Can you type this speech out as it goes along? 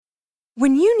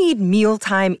When you need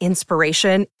mealtime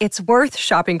inspiration, it's worth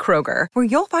shopping Kroger, where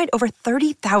you'll find over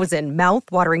 30,000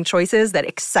 mouth-watering choices that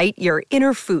excite your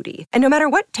inner foodie. And no matter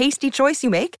what tasty choice you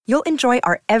make, you'll enjoy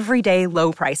our everyday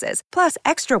low prices, plus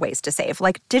extra ways to save,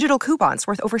 like digital coupons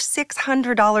worth over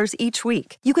 $600 each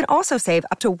week. You can also save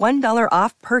up to $1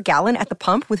 off per gallon at the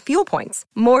pump with fuel points.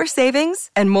 More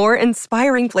savings and more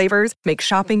inspiring flavors make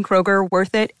shopping Kroger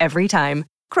worth it every time.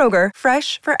 Kroger,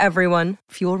 fresh for everyone.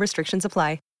 Fuel restrictions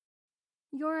apply.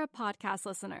 You're a podcast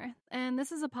listener, and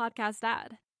this is a podcast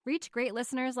ad. Reach great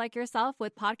listeners like yourself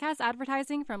with podcast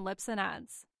advertising from Libsyn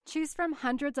Ads. Choose from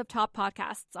hundreds of top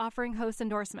podcasts offering host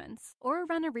endorsements, or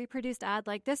run a reproduced ad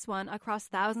like this one across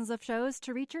thousands of shows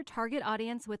to reach your target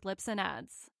audience with Libsyn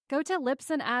Ads. Go to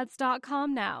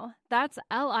libsynads.com now. That's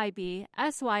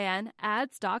LIBSYN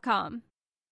ads.com.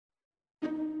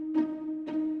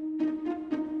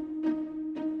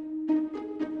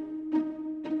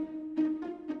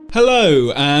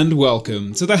 Hello and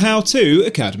welcome to the How To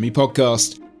Academy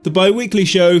podcast, the bi-weekly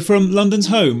show from London's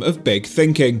home of big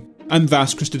thinking. I'm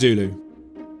Vas Christodoulou.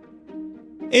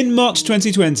 In March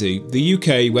 2020, the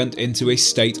UK went into a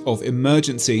state of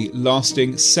emergency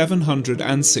lasting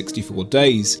 764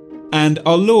 days, and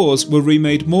our laws were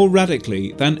remade more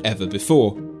radically than ever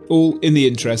before, all in the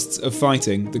interests of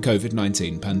fighting the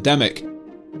COVID-19 pandemic.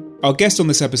 Our guest on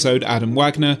this episode, Adam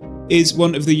Wagner, is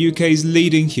one of the UK's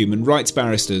leading human rights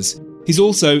barristers. He's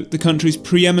also the country's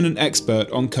preeminent expert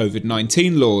on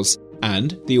COVID-19 laws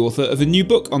and the author of a new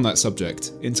book on that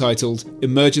subject entitled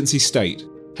Emergency State: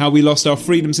 How We Lost Our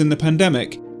Freedoms in the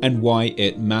Pandemic and Why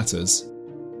It Matters.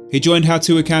 He joined How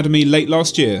To Academy late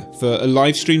last year for a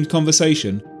live-streamed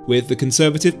conversation with the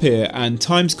Conservative peer and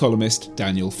Times columnist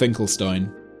Daniel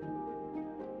Finkelstein.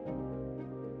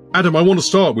 Adam, I want to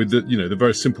start with the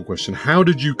very simple question. How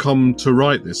did you come to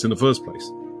write this in the first place?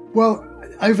 Well,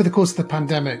 over the course of the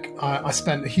pandemic, I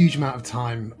spent a huge amount of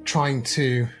time trying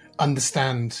to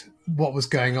understand what was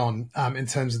going on in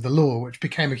terms of the law, which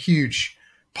became a huge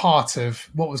part of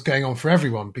what was going on for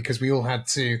everyone, because we all had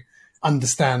to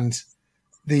understand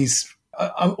these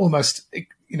almost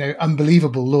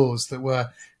unbelievable laws that were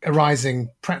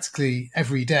arising practically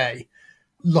every day,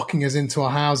 locking us into our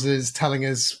houses, telling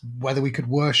us whether we could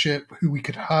worship, who we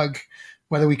could hug,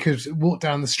 whether we could walk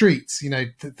down the streets,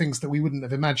 things that we wouldn't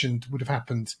have imagined would have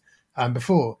happened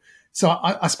before. So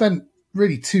I spent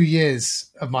really 2 years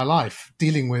of my life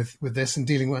dealing with this and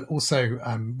dealing with also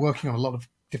working on a lot of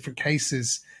different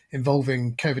cases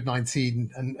involving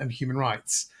COVID-19 and human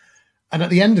rights. And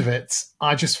at the end of it,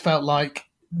 I just felt like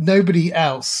nobody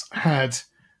else had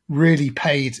really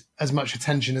paid as much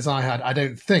attention as I had, I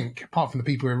don't think, apart from the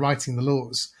people who were writing the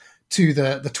laws, to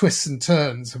the twists and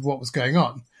turns of what was going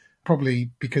on.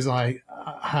 Probably because I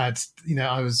had,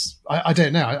 I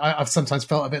don't know. I've sometimes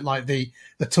felt a bit like the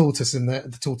tortoise and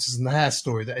the tortoise and the hare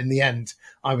story, that in the end,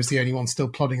 I was the only one still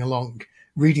plodding along,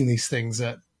 reading these things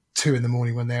at 2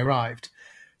 a.m. when they arrived.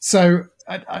 So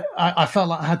I felt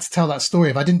like I had to tell that story.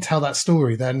 If I didn't tell that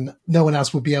story, then no one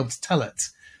else would be able to tell it,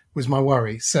 was my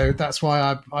worry. So that's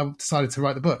why I decided to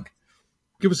write the book.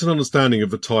 Give us an understanding of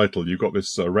the title. You've got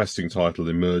this arresting title,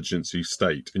 Emergency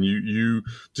State, and you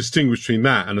distinguish between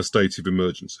that and a state of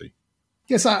emergency.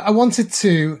 Yes, I wanted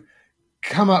to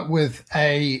come up with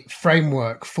a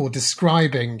framework for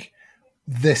describing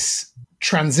this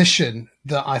transition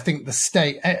that I think a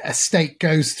state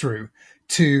goes through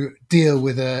to deal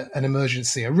with an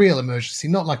emergency, a real emergency,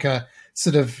 not like a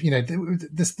sort of,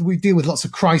 we deal with lots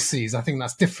of crises. I think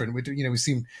that's different. We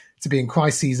seem to be in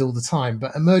crises all the time,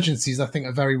 but emergencies, I think,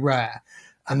 are very rare.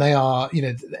 And they are,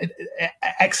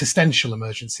 existential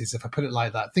emergencies, if I put it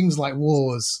like that. Things like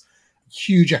wars,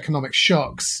 huge economic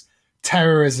shocks,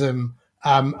 terrorism,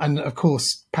 and of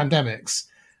course, pandemics.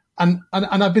 And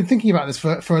I've been thinking about this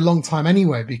for a long time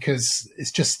anyway, because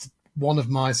it's just one of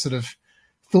my sort of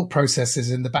thought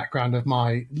processes in the background of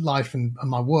my life and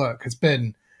my work has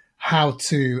been how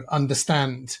to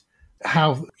understand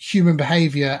how human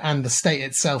behavior and the state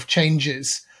itself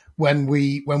changes when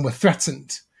we're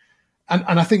threatened.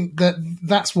 And I think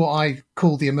that's what I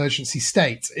call the emergency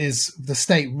state, is the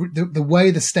state, the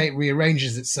way the state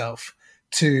rearranges itself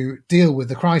to deal with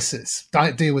the crisis,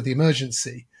 deal with the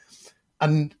emergency.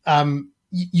 And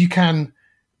you can,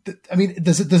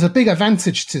 there's a big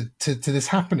advantage to this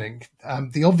happening,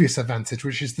 the obvious advantage,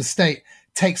 which is the state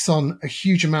takes on a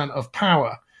huge amount of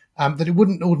power that it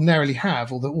wouldn't ordinarily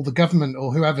have, or the government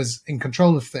or whoever's in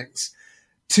control of things,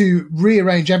 to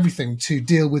rearrange everything to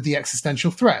deal with the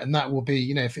existential threat. And that will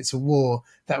be, if it's a war,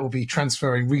 that will be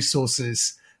transferring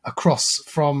resources across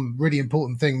from really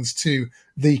important things to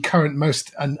the current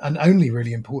most and only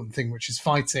really important thing, which is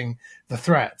fighting the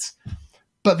threat.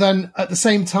 But then at the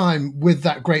same time, with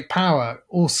that great power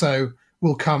also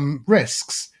will come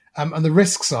risks. And the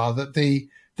risks are that the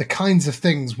kinds of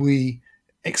things we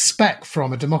expect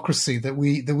from a democracy, that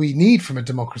we need from a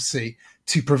democracy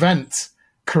to prevent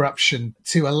corruption,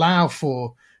 to allow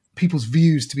for people's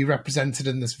views to be represented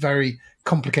in this very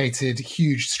complicated,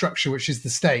 huge structure, which is the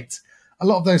state. A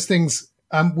lot of those things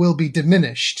will be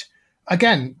diminished.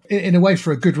 Again, in a way,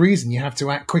 for a good reason. You have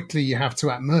to act quickly. You have to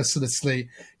act mercilessly.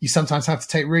 You sometimes have to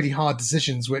take really hard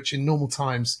decisions, which in normal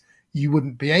times you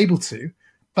wouldn't be able to.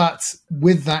 But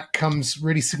with that comes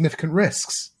really significant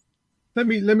risks. Let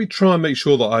me try and make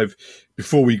sure that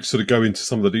before we sort of go into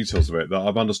some of the details of it, that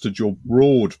I've understood your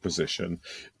broad position.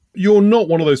 You're not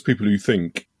one of those people who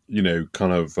think,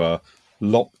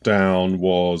 lockdown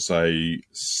was a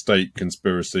state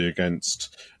conspiracy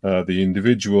against the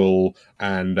individual,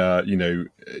 and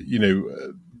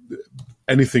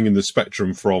anything in the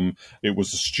spectrum from it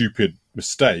was a stupid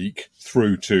mistake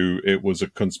through to it was a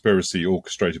conspiracy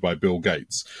orchestrated by Bill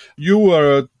Gates. You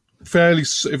are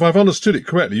if I've understood it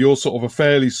correctly, you're sort of a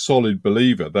fairly solid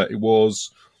believer that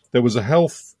there was a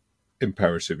health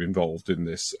imperative involved in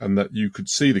this, and that you could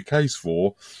see the case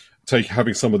for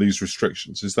having some of these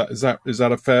restrictions. Is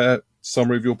that a fair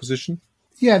summary of your position?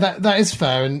 Yeah, that is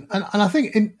fair, and I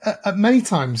think at many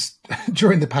times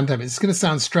during the pandemic, it's going to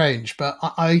sound strange, but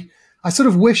I sort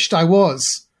of wished I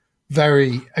was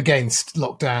very against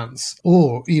lockdowns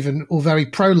or very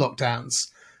pro lockdowns.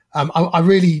 I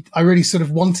really sort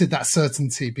of wanted that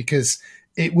certainty, because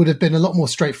it would have been a lot more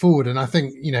straightforward, and I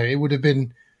think it would have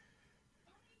been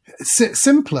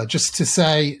simpler just to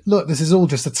say, look, this is all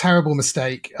just a terrible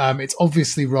mistake. It's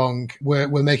obviously wrong. We're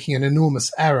making an enormous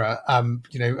error. And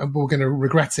we're going to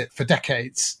regret it for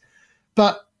decades.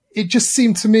 But it just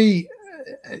seemed to me,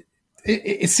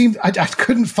 it seemed I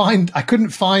couldn't find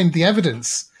the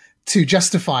evidence to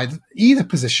justify either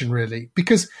position, really,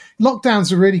 because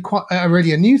lockdowns are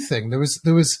really a new thing. There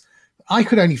was I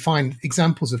could only find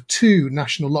examples of 2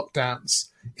 national lockdowns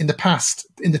in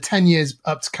the 10 years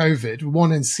up to COVID,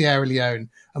 one in Sierra Leone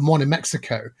and one in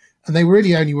Mexico. And they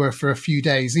really only were for a few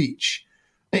days each.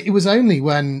 It was only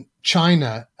when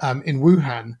China, in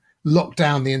Wuhan, locked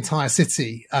down the entire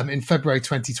city in February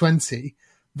 2020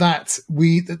 that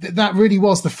really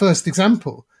was the first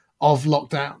example of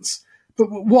lockdowns. But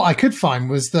what I could find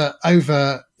was that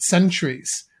over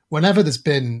centuries, whenever there's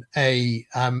been an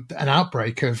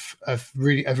outbreak of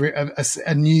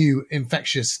a new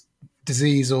infectious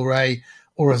disease or a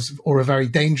very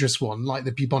dangerous one like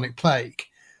the bubonic plague,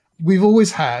 we've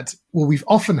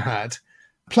often had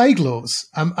plague laws,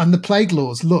 and the plague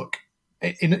laws look,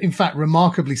 in fact,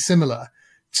 remarkably similar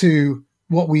to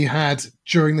what we had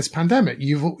during this pandemic.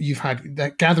 You've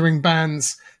had gathering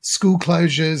bans, school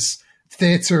closures,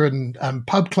 theatre and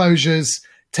pub closures,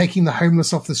 taking the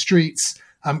homeless off the streets.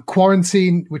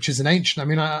 Quarantine, which is an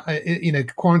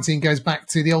ancient, quarantine goes back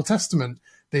to the Old Testament.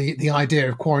 The idea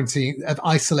of quarantine, of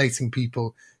isolating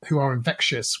people who are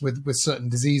infectious with certain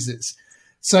diseases.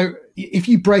 So if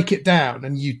you break it down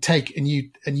and you take and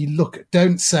you look,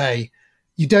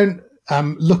 you don't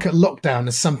look at lockdown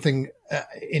as something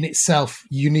in itself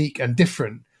unique and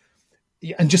different,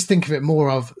 and just think of it more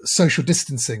of social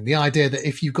distancing. The idea that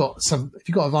if you've got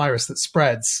a virus that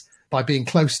spreads by being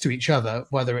close to each other,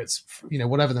 whether it's,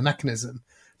 whatever the mechanism,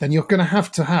 then you're going to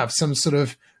have some sort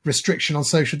of restriction on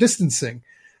social distancing.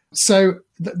 So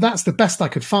that's the best I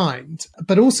could find.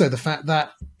 But also the fact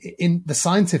that in the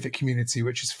scientific community,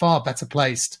 which is far better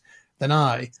placed than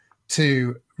I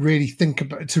to really think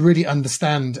about, to really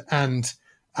understand and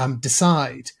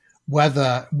decide what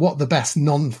the best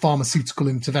non-pharmaceutical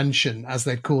intervention, as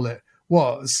they'd call it,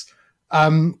 was.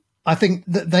 I think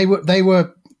that they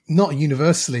were not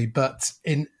universally, but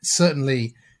in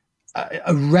certainly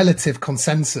a relative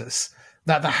consensus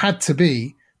that there had to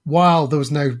be, while there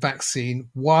was no vaccine,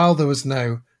 while there wasn't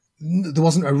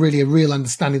a real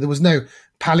understanding, there was no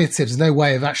palliatives, no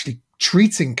way of actually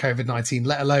treating COVID-19,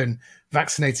 let alone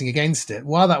vaccinating against it.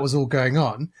 While that was all going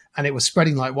on and it was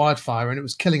spreading like wildfire and it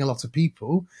was killing a lot of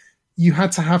people, you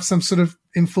had to have some sort of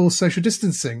enforced social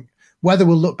distancing. Whether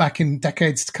we'll look back in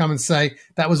decades to come and say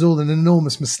that was all an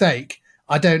enormous mistake,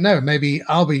 I don't know. Maybe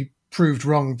I'll be proved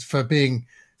wrong for being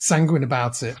sanguine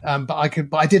about it.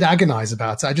 But I did agonize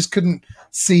about it. I just couldn't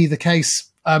see the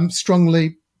case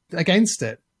strongly against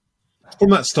it. From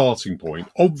that starting point,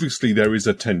 obviously there is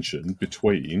a tension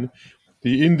between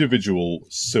the individual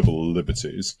civil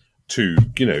liberties to,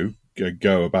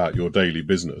 go about your daily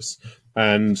business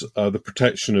and the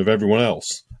protection of everyone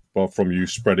else from you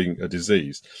spreading a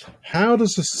disease. How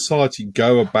does a society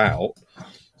go about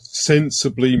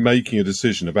sensibly making a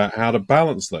decision about how to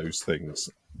balance those things?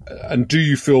 And do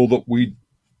you feel that we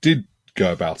did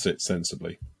go about it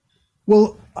sensibly?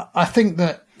 Well, I think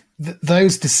that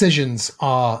those decisions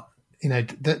are,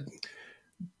 that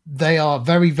they are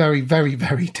very, very, very,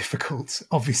 very difficult.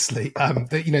 Obviously,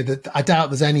 I doubt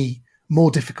there's any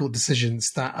more difficult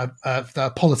decisions that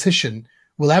a politician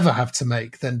will ever have to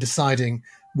make than deciding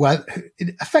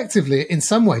effectively, in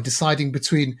some way, deciding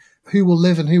between who will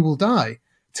live and who will die,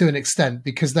 to an extent,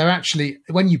 because they're actually,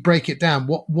 when you break it down,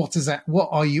 what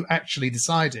are you actually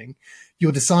deciding?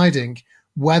 You're deciding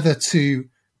whether to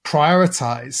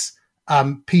prioritize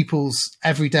people's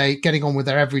everyday, getting on with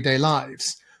their everyday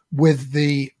lives, with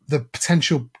the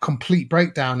potential complete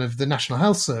breakdown of the National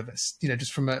Health Service,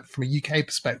 just from a UK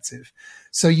perspective.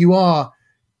 So you are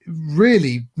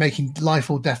really making life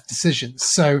or death decisions.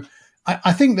 So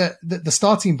I think that the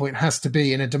starting point has to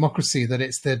be, in a democracy, that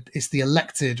it's the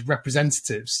elected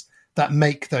representatives that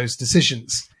make those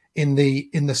decisions in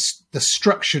the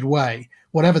structured way,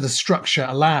 whatever the structure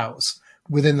allows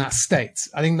within that state.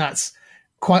 I think that's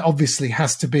quite obviously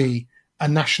has to be a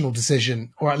national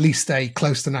decision, or at least a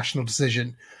close to national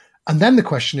decision. And then the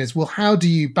question is, well, how do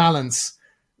you balance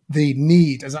the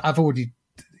need, as I've already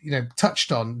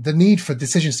touched on, the need for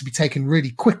decisions to be taken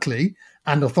really quickly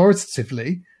and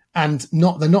authoritatively, and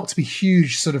they're not to be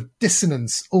huge sort of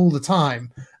dissonance all the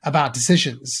time about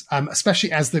decisions,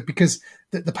 especially because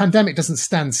the pandemic doesn't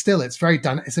stand still. It's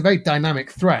a very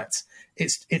dynamic threat.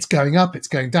 It's going up, it's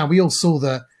going down. We all saw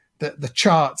the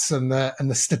charts and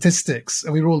the statistics,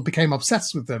 and we all became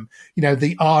obsessed with them.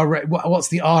 The R rate. What's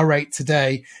the R rate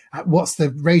today? What's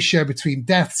the ratio between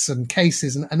deaths and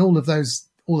cases, and all of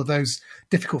those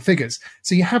difficult figures.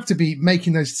 So you have to be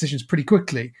making those decisions pretty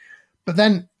quickly. But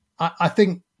then I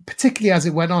think, particularly as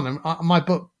it went on, and my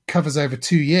book covers over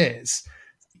 2 years,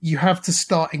 you have to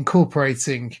start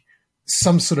incorporating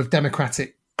some sort of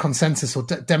democratic consensus or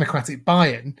democratic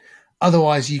buy-in.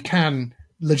 Otherwise, you can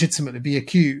legitimately be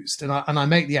accused. And I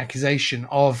make the accusation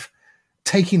of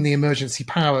taking the emergency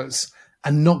powers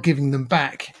and not giving them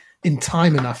back in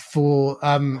time enough for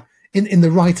in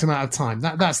the right amount of time.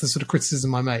 That's the sort of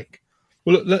criticism I make.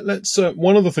 Well, let's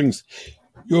one of the things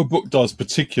your book does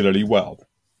particularly well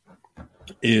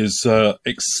is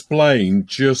explain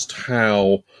just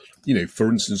how, for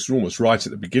instance, almost right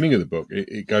at the beginning of the book,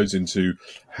 it goes into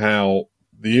how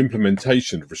the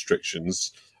implementation of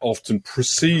restrictions often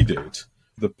preceded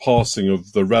the passing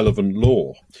of the relevant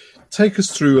law. Take us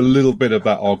through a little bit of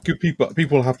that.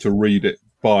 People have to read it,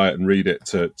 buy it, and read it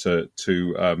to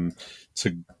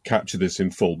capture this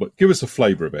in full. But give us a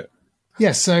flavour of it.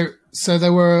 Yes. So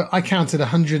there were, I counted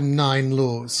 109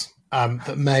 laws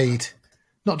that made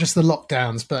not just the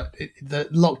lockdowns, but the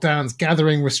lockdowns,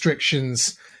 gathering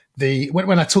restrictions.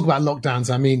 When I talk about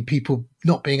lockdowns, I mean people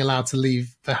not being allowed to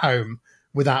leave their home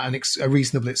without a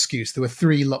reasonable excuse. There were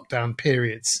 3 lockdown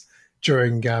periods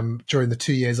during the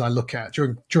 2 years I look at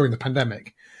during the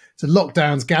pandemic. So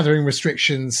lockdowns, gathering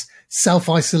restrictions,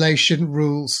 self-isolation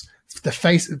rules,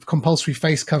 compulsory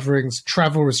face coverings,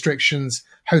 travel restrictions,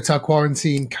 hotel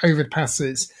quarantine, COVID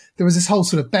passes. There was this whole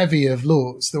sort of bevy of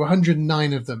laws. There were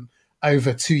 109 of them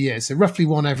over 2 years, so roughly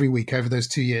one every week over those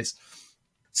 2 years.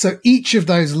 So each of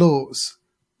those laws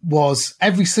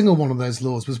every single one of those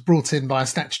laws was brought in by a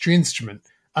statutory instrument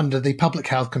under the Public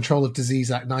Health Control of Disease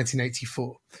Act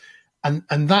 1984.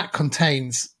 And that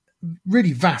contains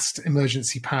really vast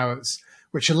emergency powers,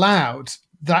 which allowed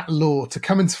that law to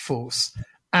come into force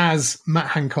as Matt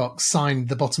Hancock signed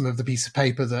the bottom of the piece of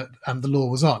paper that the law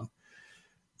was on,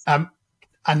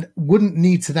 and wouldn't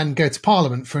need to then go to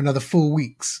Parliament for another 4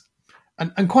 weeks.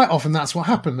 And quite often that's what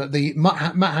happened, that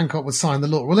Matt Hancock would sign the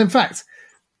law. Well, in fact,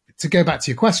 to go back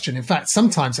to your question, in fact,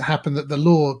 sometimes it happened that the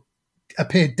law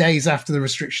appeared days after the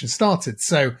restrictions started.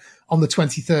 So on the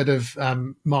 23rd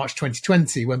of March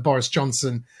 2020, when Boris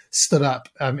Johnson stood up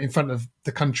in front of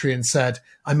the country and said,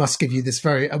 I must give you this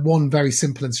one very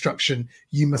simple instruction,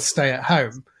 you must stay at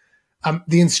home.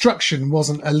 The instruction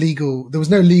wasn't illegal. There was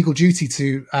no legal duty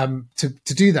to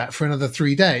do that for another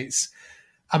 3 days.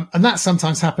 And that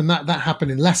sometimes happened. That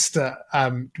happened in Leicester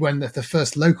when the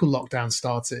first local lockdown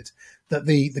started, that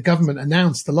the government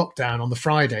announced the lockdown on the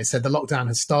Friday, said the lockdown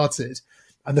has started.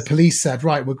 And the police said,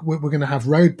 right, we're going to have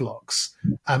roadblocks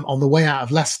on the way out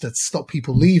of Leicester to stop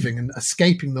people leaving and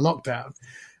escaping the lockdown.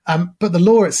 But the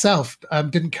law itself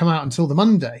didn't come out until the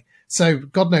Monday. So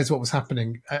God knows what was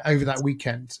happening over that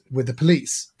weekend with the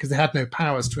police, because they had no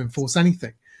powers to enforce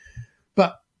anything.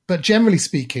 But generally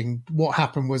speaking, what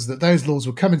happened was that those laws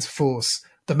would come into force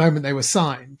the moment they were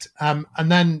signed, and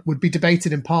then would be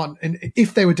debated in part,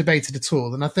 if they were debated at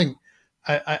all. And I think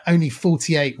only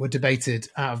 48 were debated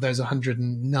out of those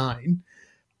 109.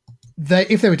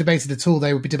 if they were debated at all,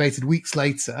 they would be debated weeks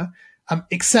later.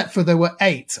 Except for there were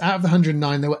 8 out of the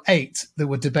 109. There were 8 that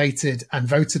were debated and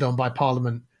voted on by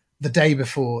Parliament the day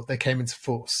before they came into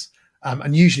force.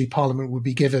 And usually Parliament would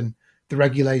be given the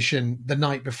regulation the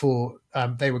night before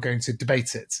they were going to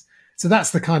debate it. So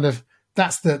that's the kind of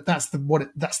that's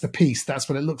the piece. That's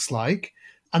what it looks like,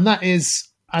 and that is,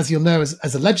 as you'll know,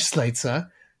 as a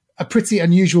legislator, a pretty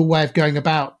unusual way of going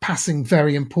about passing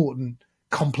very important,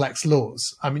 complex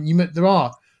laws. I mean, there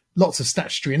are lots of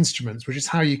statutory instruments, which is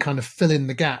how you kind of fill in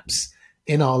the gaps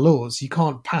in our laws. You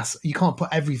can't put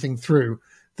everything through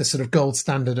the sort of gold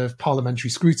standard of parliamentary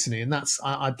scrutiny. And that's,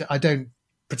 I don't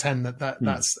pretend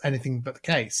that's anything but the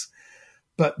case.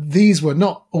 But these were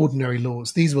not ordinary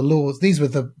laws. These were laws. These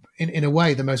were in a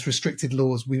way, the most restricted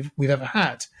laws we've ever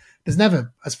had. There's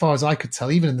never, as far as I could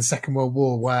tell, even in the Second World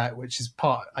War,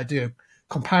 I do a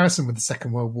comparison with the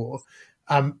Second World War.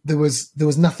 There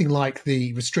was nothing like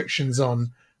the restrictions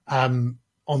on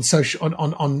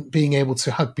being able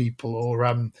to hug people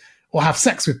or have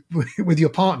sex with your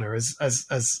partner, as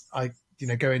I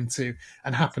go into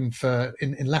and happened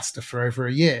in Leicester for over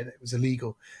a year. It was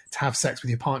illegal to have sex with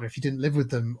your partner if you didn't live with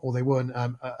them or they weren't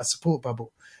a support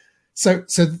bubble. So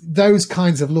those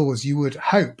kinds of laws you would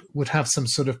hope would have some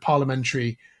sort of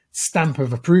parliamentary stamp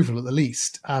of approval at the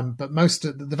least, but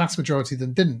the vast majority of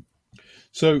them didn't.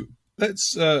 So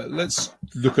let's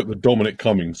look at the Dominic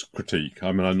Cummings critique.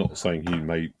 I mean, I'm not saying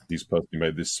he's personally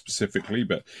made this specifically,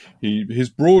 but his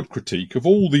broad critique of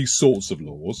all these sorts of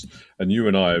laws, and you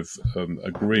and I have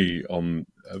agreed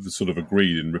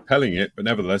in repelling it, but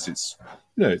nevertheless,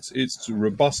 it's a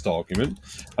robust argument.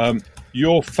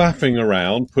 You're faffing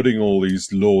around, putting all these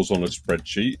laws on a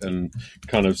spreadsheet and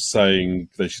kind of saying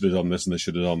they should have done this and they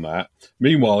should have done that.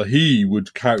 Meanwhile, he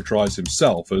would characterise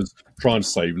himself as trying to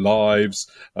save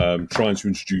lives, trying to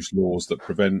introduce laws that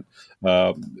prevent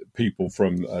people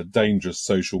from dangerous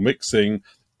social mixing,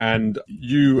 and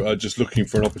you are just looking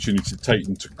for an opportunity to take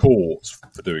them to court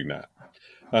for doing that.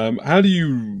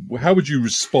 How would you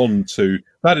respond to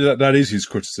that? That is his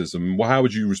criticism. How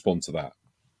would you respond to that?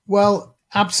 Well,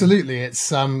 absolutely.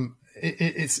 It's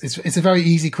a very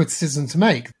easy criticism to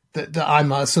make that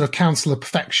I'm a sort of counsel of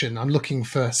perfection. I'm looking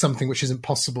for something which isn't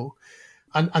possible,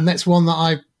 and that's one that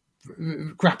I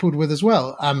grappled with as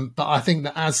well. But I think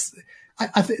that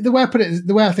the way I put it,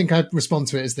 the way I think I'd respond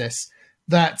to it is this: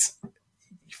 that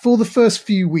for the first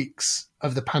few weeks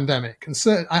of the pandemic, and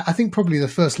so I think probably the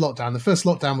first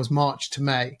lockdown was March to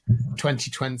May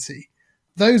 2020.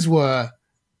 Those were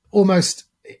almost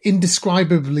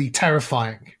indescribably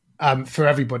terrifying for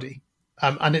everybody.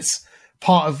 And it's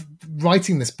part of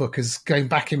writing this book is going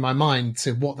back in my mind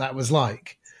to what that was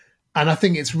like. And I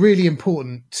think it's really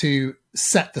important to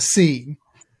set the scene.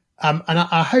 And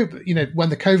I hope, when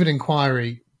the COVID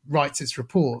inquiry writes its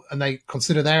report and they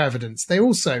consider their evidence, they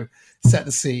also set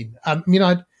the scene.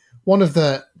 One of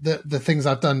the things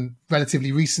I've done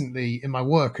relatively recently in my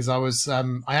work is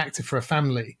I acted for a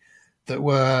family that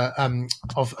were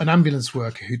of an ambulance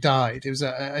worker who died. It was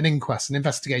an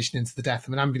investigation into the death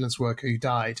of an ambulance worker who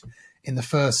died in the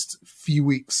first few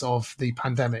weeks of the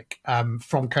pandemic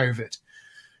from COVID.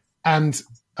 And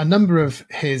a number of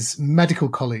his medical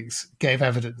colleagues gave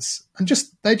evidence, and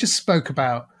they just spoke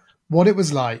about what it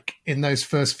was like in those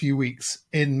first few weeks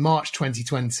in March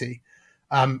 2020,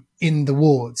 in the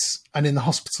wards and in the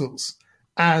hospitals,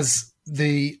 as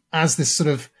this sort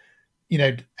of,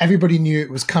 everybody knew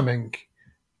it was coming,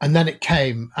 and then it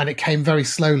came very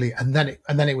slowly, and then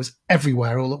it was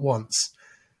everywhere all at once.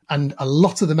 And a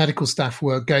lot of the medical staff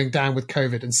were going down with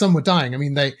COVID, and some were dying. I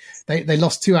mean, they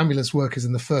lost 2 ambulance workers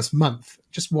in the first month,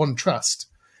 just one trust.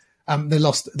 They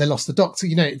lost the doctor.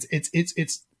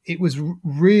 It was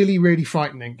really, really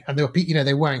frightening. And they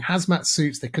were wearing hazmat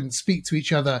suits. They couldn't speak to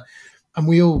each other. And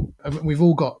we've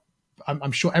all got,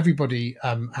 I'm sure everybody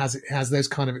has those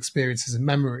kind of experiences and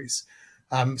memories,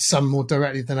 some more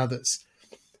directly than others.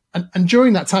 And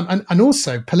during that time, and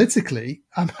also politically,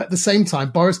 at the same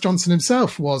time, Boris Johnson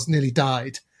himself nearly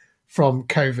died from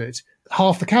COVID.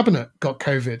 Half the cabinet got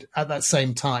COVID at that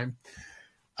same time.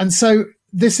 And so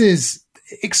this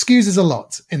excuses a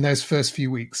lot in those first few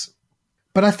weeks.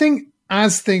 But I think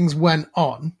as things went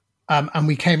on, and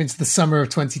we came into the summer of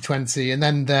 2020, and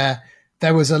then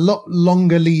there was a lot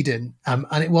longer lead-in,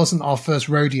 and it wasn't our first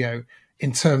rodeo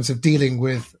in terms of dealing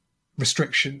with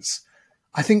restrictions.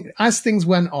 I think as things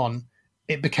went on,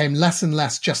 it became less and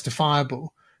less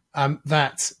justifiable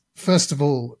that, first of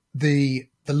all, the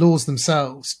laws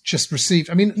themselves just received.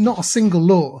 I mean, not a single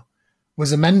law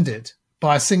was amended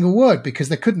by a single word because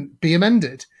they couldn't be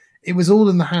amended. It was all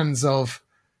in the hands of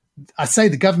I say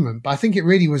the government, but I think it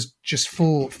really was just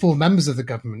four members of the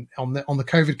government on the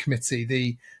COVID committee: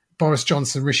 the Boris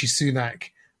Johnson, Rishi Sunak,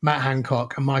 Matt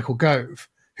Hancock, and Michael Gove,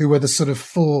 who were the sort of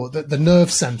the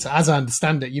nerve centre, as I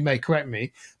understand it. You may correct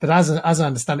me, but as I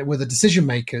understand it, were the decision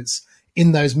makers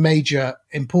in those major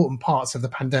important parts of the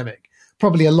pandemic,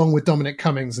 probably along with Dominic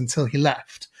Cummings until he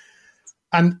left.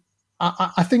 And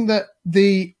I think that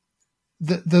the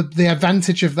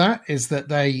advantage of that is that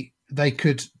they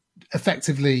could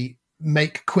effectively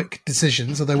make quick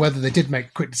decisions, although whether they did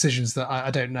make quick decisions, that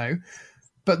I don't know.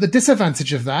 But the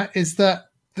disadvantage of that is that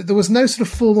there was no sort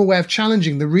of formal way of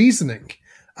challenging the reasoning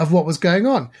of what was going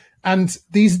on. And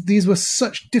these were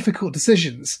such difficult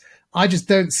decisions. I just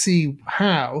don't see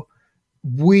how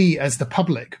we as the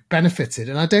public benefited,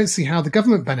 and I don't see how the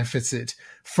government benefited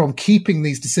from keeping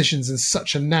these decisions in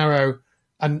such a narrow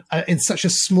and in such a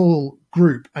small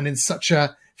group and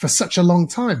for such a long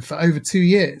time, for over 2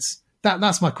 years.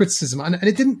 That's my criticism, and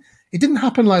it didn't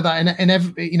happen like that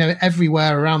in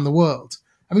everywhere around the world.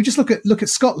 I mean, just look at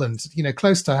Scotland,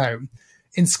 close to home.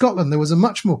 In Scotland, there was a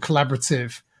much more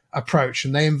collaborative approach,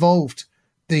 and they involved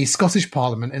the Scottish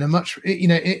Parliament in a much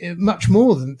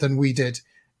more than we did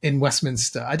in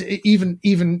Westminster. Even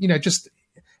just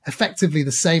effectively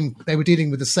the same. They were dealing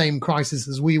with the same crisis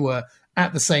as we were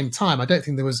at the same time. I don't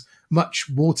think there was much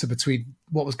water between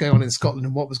what was going on in Scotland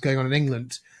and what was going on in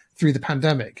England through the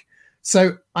pandemic.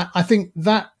 So I think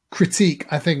that critique,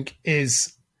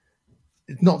 is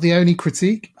not the only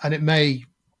critique, and it may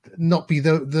not be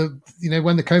the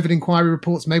when the COVID inquiry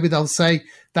reports, maybe they'll say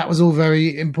that was all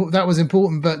very important. That was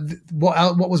important, but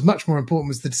what was much more important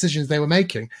was the decisions they were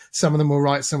making. Some of them were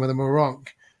right, some of them were wrong.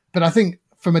 But I think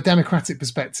from a democratic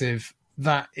perspective,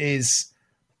 that is,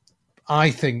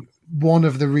 I think, one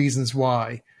of the reasons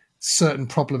why certain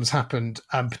problems happened,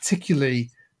 particularly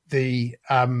the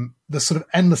sort of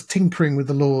endless tinkering with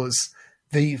the laws,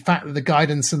 the fact that the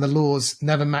guidance and the laws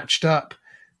never matched up,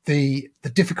 the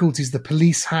difficulties the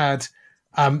police had,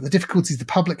 the difficulties the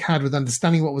public had with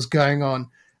understanding what was going on,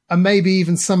 and maybe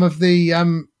even some of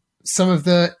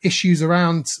the issues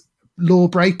around law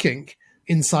breaking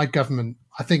inside government,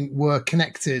 I think, were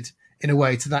connected in a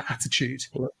way to that attitude.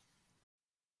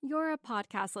 You're a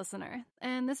podcast listener,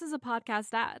 and this is a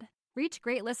podcast ad. Reach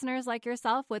great listeners like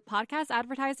yourself with podcast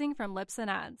advertising from Libsyn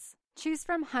Ads. Choose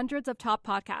from hundreds of top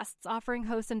podcasts offering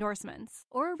host endorsements,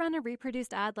 or run a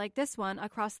reproduced ad like this one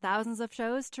across thousands of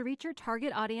shows to reach your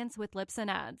target audience with Libsyn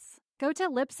Ads. Go to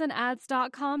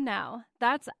libsynads.com now.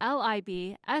 That's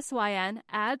LIBSYN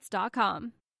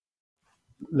ads.com.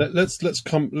 Let's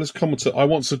come to. I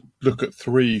want to look at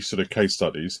three sort of case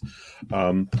studies.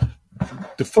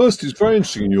 The first is very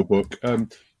interesting in your book.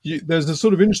 There's a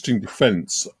sort of interesting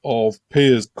defence of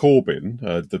Piers Corbyn,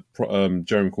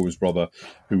 Jeremy Corbyn's brother,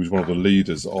 who was one of the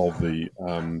leaders of the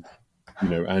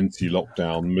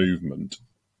anti-lockdown movement,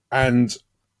 and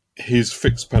his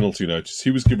fixed penalty notice.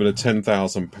 He was given a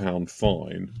 £10,000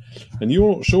 fine, and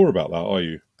you're not sure about that, are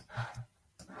you?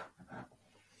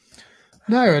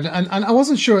 No, and I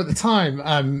wasn't sure at the time.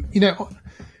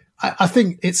 I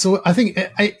think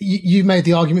you made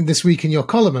the argument this week in your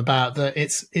column about that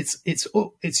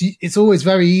it's always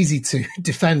very easy to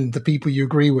defend the people you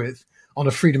agree with on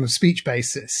a freedom of speech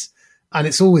basis, and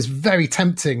it's always very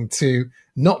tempting to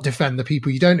not defend the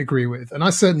people you don't agree with. And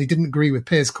I certainly didn't agree with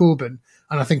Piers Corbyn,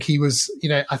 and I think he was,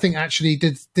 I think actually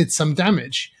did some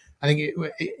damage. I think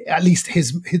at least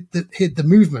the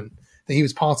movement that he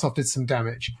was part of did some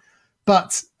damage.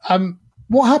 But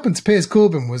what happened to Piers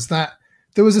Corbyn was that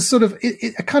there was a sort of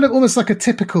a kind of almost like a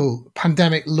typical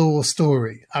pandemic law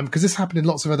story, because this happened in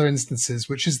lots of other instances,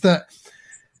 which is that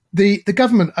the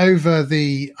government I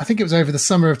think it was over the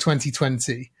summer of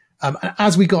 2020, and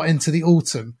as we got into the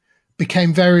autumn,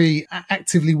 became very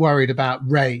actively worried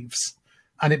about raves.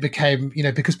 And it became,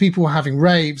 because people were having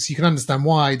raves, you can understand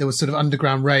why there was sort of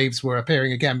underground raves were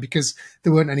appearing again, because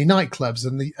there weren't any nightclubs,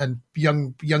 and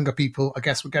younger people, I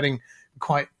guess, were getting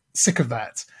quite sick of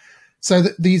that. So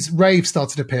these raves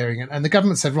started appearing, and the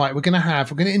government said, right, we're going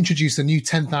to introduce a new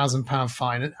 £10,000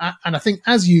 fine. And I think,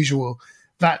 as usual,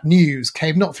 that news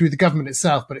came not through the government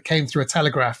itself, but it came through a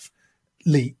Telegraph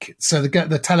leak. So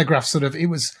the Telegraph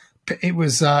it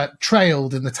was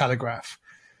trailed in the Telegraph.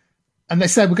 And they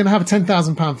said, we're going to have a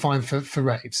 £10,000 fine for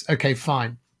raves. Okay,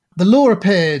 fine. The law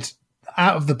appeared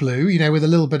out of the blue, with a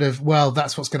little bit of, well,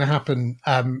 that's what's going to happen,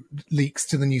 leaks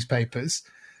to the newspapers.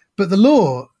 But the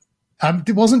law,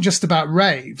 it wasn't just about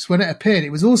raves. When it appeared,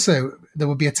 it was also, there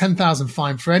would be a £10,000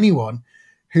 fine for anyone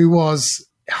who was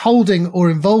holding or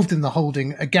involved in the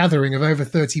holding a gathering of over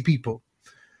 30 people.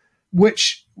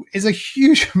 which is a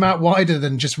huge amount wider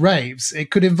than just raves.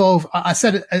 It could involve, I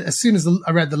said, as soon as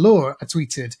I read the law, I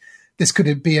tweeted, this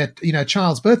could be a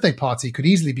child's birthday party could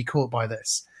easily be caught by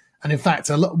this. And in fact,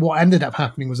 what ended up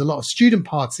happening was a lot of student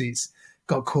parties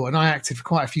got caught. And I acted for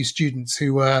quite a few students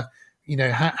who were,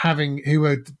 who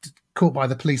were caught by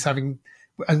the police having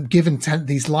given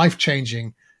these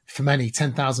life-changing, for many,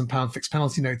 £10,000 fixed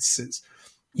penalty notices.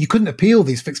 You couldn't appeal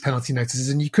these fixed penalty notices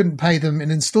and you couldn't pay them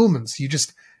in installments. You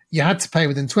had to pay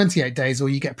within 28 days or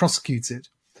you get prosecuted.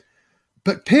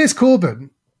 But Piers Corbyn,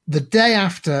 the day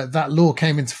after that law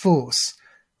came into force,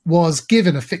 was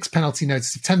given a fixed penalty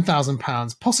notice of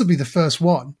 £10,000, possibly the first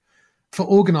one, for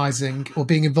organising or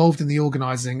being involved in the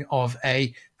organising of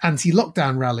a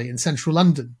anti-lockdown rally in central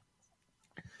London.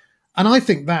 And I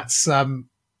think that's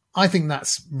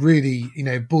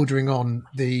really, bordering on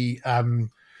the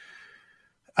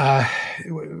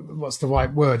what's the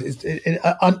right word?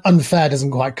 Unfair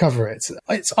doesn't quite cover it.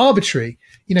 It's arbitrary.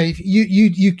 If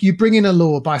you bring in a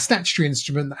law by a statutory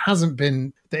instrument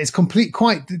that is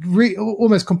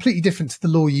almost completely different to the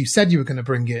law you said you were going to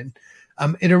bring in.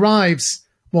 It arrives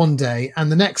one day,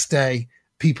 and the next day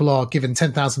people are given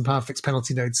 £10,000 fixed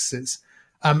penalty notices.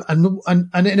 And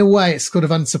in a way, it's sort of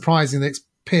unsurprising that it's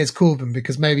Piers Corbyn,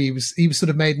 because maybe he was sort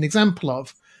of made an example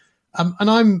of. And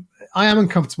I am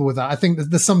uncomfortable with that. I think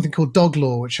there's something called dog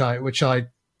law, which I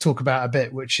talk about a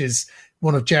bit, which is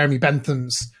one of Jeremy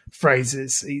Bentham's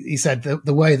phrases. He said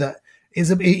the way that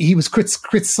he was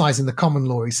criticizing the common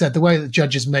law. He said the way that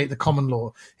judges make the common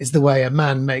law is the way a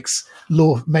man makes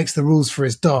the rules for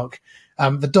his dog.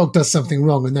 The dog does something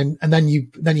wrong, and then you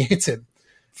hit him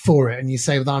for it, and you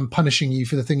say, well, I'm punishing you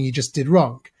for the thing you just did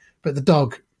wrong. But the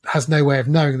dog has no way of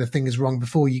knowing the thing is wrong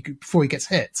before he gets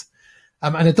hit.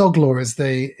 And a dog law is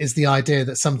the idea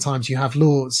that sometimes you have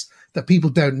laws that people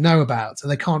don't know about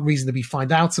and they can't reasonably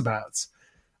find out about.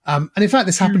 And in fact,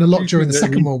 this happened a lot during the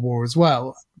Second World War as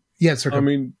well. Yeah, sorry. I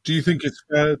mean, do you think it's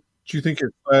fair? Do you think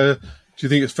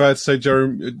it's fair to say,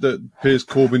 Jeremy, that Piers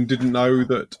Corbyn didn't know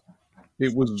that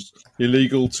it was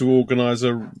illegal to organise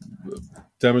a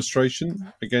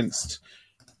demonstration against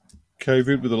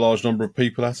COVID with a large number of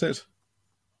people at it?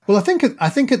 Well, I think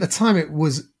at the time it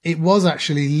was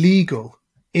actually legal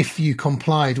if you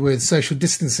complied with social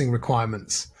distancing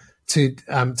requirements to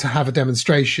have a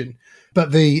demonstration.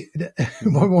 But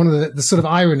one of the sort of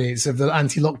ironies of the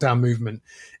anti-lockdown movement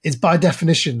is, by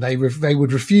definition, they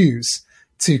would refuse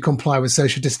to comply with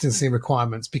social distancing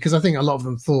requirements, because I think a lot of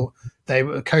them thought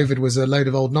COVID was a load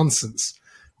of old nonsense.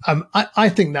 I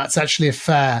think that's actually a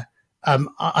fair.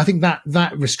 I think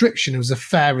that restriction was a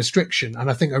fair restriction, and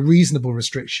I think a reasonable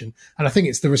restriction. And I think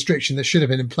it's the restriction that should have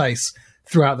been in place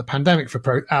throughout the pandemic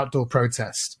for outdoor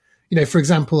protest. For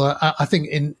example, I think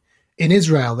in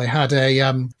Israel, they had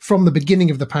from the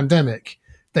beginning of the pandemic,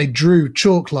 they drew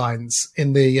chalk lines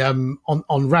in the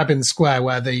on Rabin Square,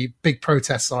 where the big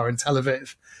protests are in Tel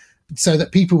Aviv, so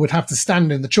that people would have to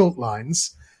stand in the chalk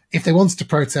lines. If they wanted to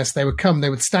protest, they would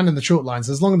stand in the chalk lines.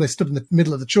 As long as they stood in the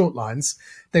middle of the chalk lines,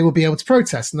 they would be able to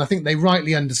protest. And I think they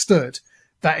rightly understood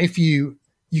that if you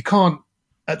can't,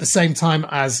 at the same time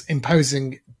as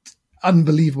imposing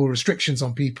unbelievable restrictions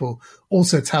on people,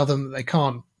 also tell them that they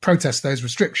can't protest those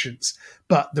restrictions.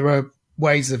 But there are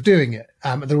ways of doing it.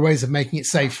 There are ways of making it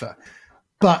safer.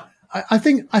 But I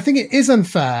think it is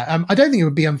unfair. I don't think it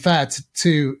would be unfair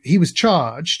to he was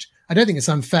charged. I don't think it's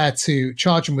unfair to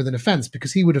charge him with an offence,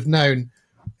 because he would have known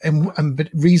and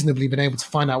reasonably been able to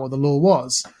find out what the law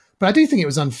was. But I do think it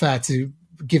was unfair to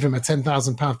give him a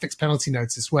 £10,000 fixed penalty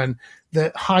notice when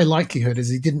the high likelihood is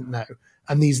he didn't know.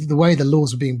 And the way the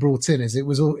laws were being brought in is it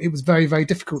was very, very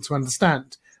difficult to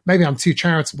understand. Maybe I'm too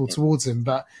charitable towards him,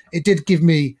 but it did give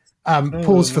me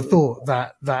pause for thought,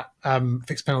 that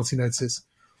fixed penalty notice.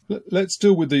 Let's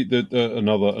deal with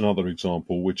another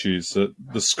example, which is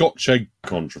the Scotch egg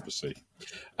controversy.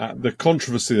 The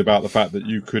controversy about the fact that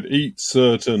you could eat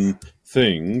certain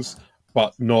things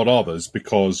but not others,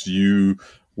 because you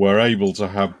were able to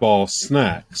have bar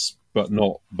snacks but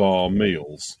not bar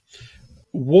meals.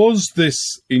 Was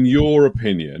this, in your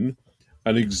opinion,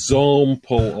 an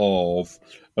example of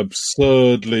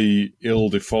absurdly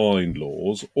ill-defined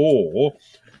laws, or,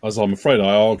 as I'm afraid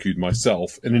I argued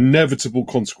myself, an inevitable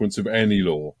consequence of any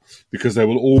law, because there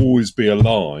will always be a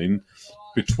line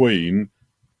between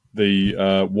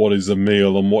the what is a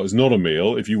meal and what is not a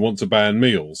meal if you want to ban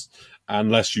meals,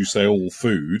 unless you say all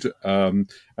food, and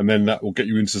then that will get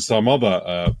you into some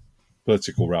other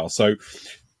political row. So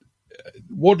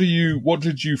what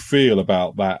did you feel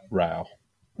about that row?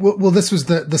 Well, this was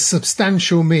the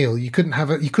substantial meal. You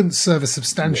couldn't serve a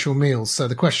substantial meal. So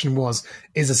the question was,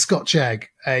 is a Scotch egg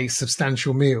a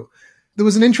substantial meal? There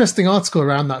was an interesting article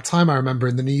around that time, I remember,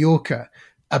 in the New Yorker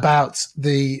about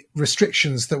the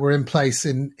restrictions that were in place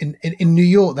in New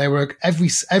York. They were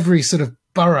every sort of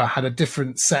borough had a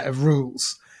different set of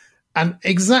rules. And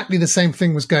exactly the same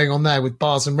thing was going on there with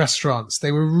bars and restaurants.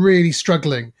 They were really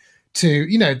struggling to,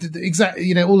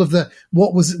 all of the,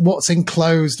 what's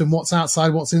enclosed and what's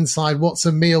outside, what's inside, what's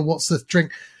a meal, what's a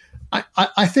drink.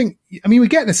 I think, we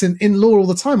get this in law all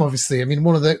the time, obviously. I mean,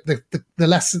 one of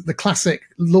the classic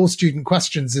law student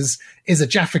questions is a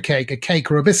Jaffa cake a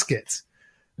cake or a biscuit,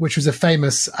 which was a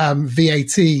famous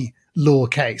VAT law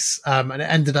case. And it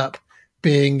ended up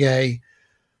being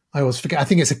I always forget, I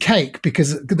think it's a cake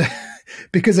because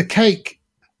a cake,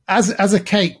 as a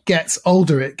cake gets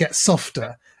older, it gets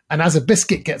softer. And as a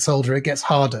biscuit gets older, it gets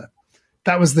harder.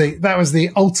 That was the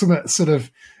ultimate sort of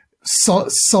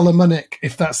Solomonic,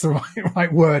 if that's the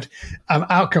right word,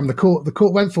 outcome the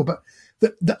court went for. But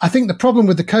I think the problem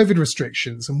with the COVID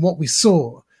restrictions and what we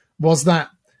saw was that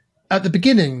at the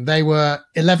beginning they were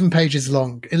 11 pages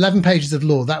long, 11 pages of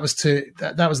law. That was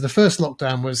the first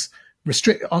lockdown, was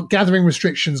gathering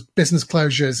restrictions, business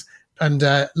closures, and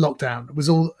lockdown. It was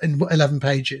all in 11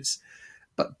 pages.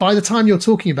 But by the time you're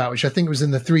talking about, which I think was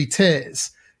in the 3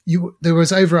 tiers, there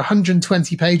was over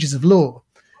 120 pages of law,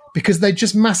 because they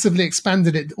just massively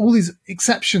expanded it. All these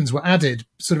exceptions were added,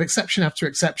 sort of exception after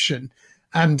exception,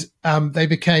 and they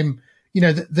became,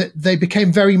 they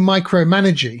became very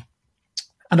micromanagey.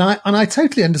 And I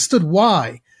totally understood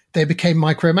why they became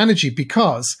micromanagey,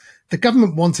 because the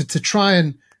government wanted to try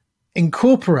and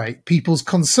incorporate people's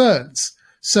concerns.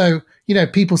 So,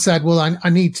 people said, well, I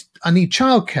need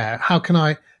childcare. How can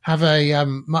I have I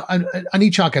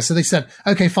need childcare. So they said,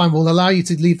 okay, fine, we'll allow you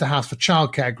to leave the house for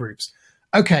childcare groups.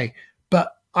 Okay,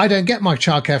 but I don't get my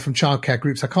childcare from childcare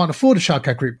groups. I can't afford a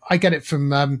childcare group. I get it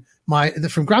from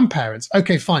from grandparents.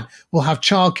 Okay, fine, we'll have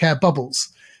childcare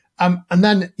bubbles. And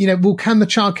then, can the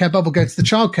childcare bubble go to the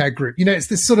childcare group? It's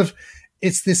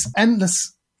this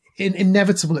endless,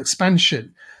 inevitable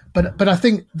expansion. But I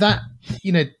think that,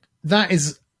 that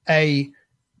is a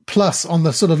plus on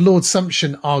the sort of Lord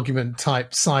Sumption argument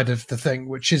type side of the thing,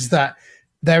 which is that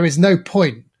there is no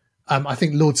point, I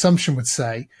think Lord Sumption would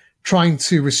say, trying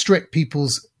to restrict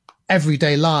people's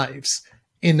everyday lives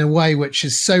in a way which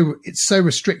is so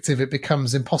restrictive it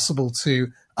becomes impossible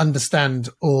to understand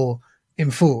or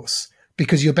enforce,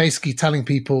 because you're basically telling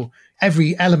people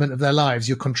every element of their lives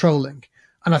you're controlling.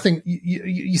 And I think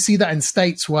you see that in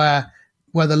states where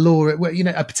the law,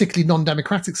 particularly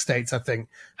non-democratic states, I think,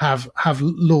 have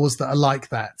laws that are like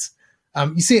that.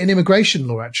 You see it in immigration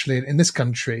law, actually, in this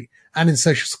country, and in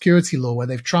social security law, where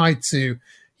they've tried to,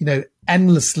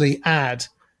 endlessly add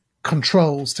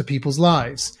controls to people's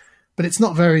lives. But it's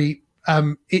not very,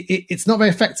 it's not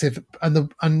very effective.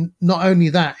 And not only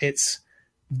that, it's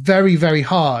very, very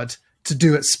hard to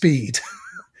do at speed.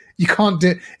 You can't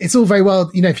do, it's all very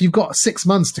well, if you've got 6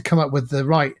 months to come up with the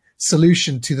right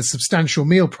solution to the substantial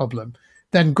meal problem,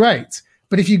 then great.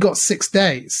 But if you've got 6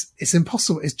 days, it's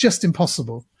impossible. It's just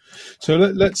impossible. So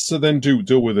let's then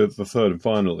deal with the third and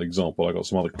final example. I got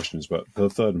some other questions, but the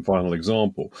third and final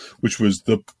example, which was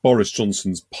the Boris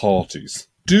Johnson's parties.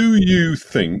 Do you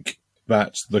think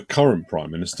that the current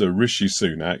Prime Minister, Rishi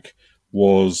Sunak,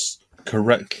 was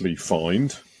correctly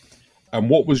fined? And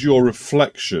what was your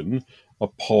reflection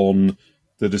upon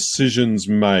the decisions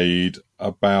made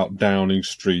about Downing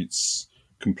Street's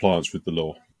compliance with the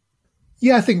law?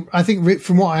 Yeah, I think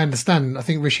from what I understand, I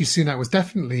think Rishi Sunak was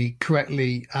definitely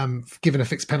correctly given a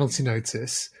fixed penalty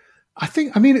notice.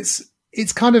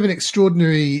 It's kind of an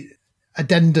extraordinary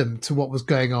addendum to what was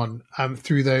going on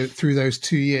through those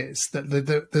 2 years,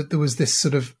 that there was this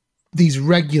sort of these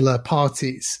regular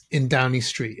parties in Downing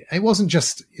Street. It wasn't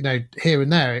just here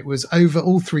and there. It was over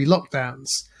all 3 lockdowns.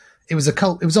 It was It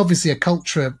was obviously a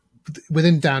culture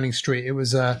within Downing Street. It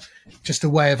was just a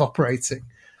way of operating.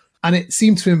 And it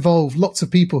seemed to involve lots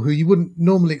of people who you wouldn't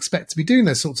normally expect to be doing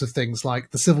those sorts of things, like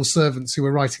the civil servants who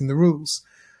were writing the rules.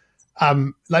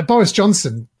 Like Boris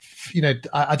Johnson,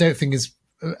 I don't think is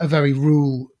a very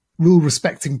rule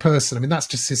respecting person. I mean, that's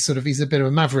just his he's a bit of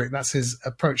a maverick. That's his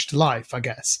approach to life, I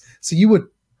guess. So you would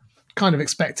kind of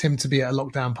expect him to be at a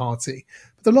lockdown party.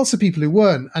 But there are lots of people who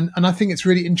weren't. And I think it's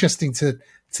really interesting to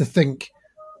think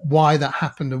why that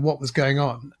happened and what was going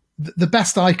on. The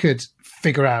best I could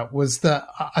figure out was that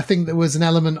I think there was an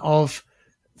element of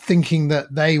thinking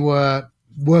that they were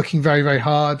working very, very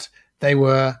hard. They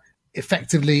were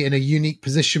effectively in a unique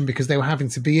position because they were having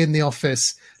to be in the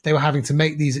office. They were having to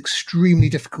make these extremely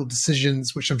difficult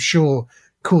decisions, which I'm sure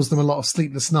caused them a lot of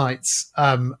sleepless nights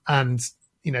and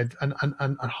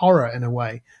horror in a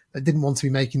way. They didn't want to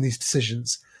be making these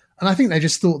decisions. And I think they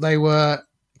just thought they were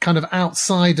kind of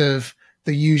outside of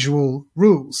the usual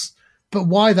rules. But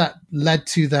why that led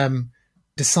to them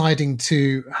deciding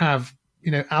to have,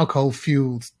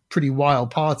 alcohol-fueled, pretty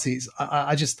wild parties,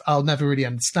 I'll never really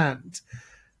understand.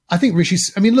 I think Rishi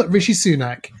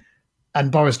Sunak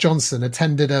and Boris Johnson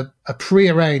attended a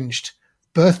pre-arranged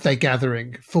birthday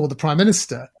gathering for the Prime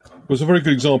Minister. It was a very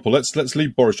good example. Let's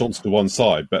leave Boris Johnson to one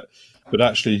side, but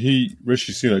actually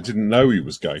Rishi Sunak didn't know he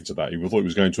was going to that. He thought he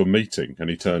was going to a meeting, and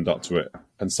he turned up to it,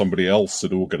 and somebody else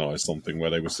had organised something where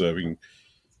they were serving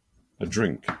a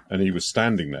drink, and he was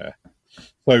standing there.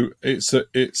 So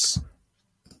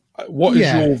what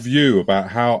is your view about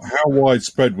how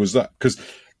widespread was that? Because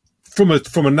from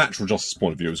a natural justice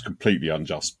point of view, it was completely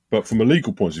unjust, but from a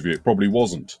legal point of view, it probably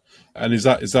wasn't. And is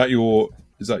that your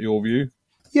view?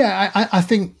 Yeah, I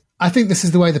think this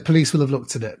is the way the police will have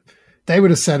looked at it. They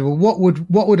would have said, well, what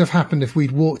would have happened if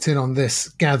we'd walked in on this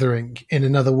gathering in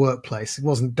another workplace? It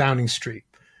wasn't Downing Street,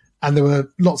 and there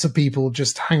were lots of people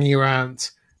just hanging around,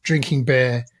 drinking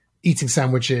beer, eating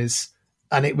sandwiches,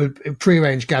 and it would a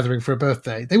pre-arranged gathering for a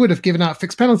birthday. They would have given out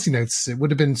fixed penalty notices. It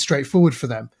would have been straightforward for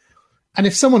them. And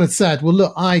if someone had said, well,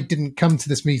 look, I didn't come to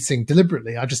this meeting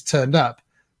deliberately, I just turned up,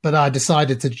 but I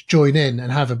decided to join in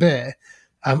and have a beer,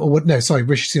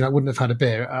 Rishi Sunak wouldn't have had a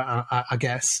beer, I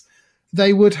guess.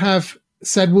 They would have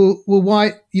said, well,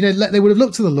 why, they would have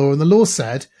looked at the law, and the law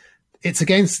said it's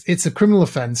a criminal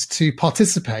offence to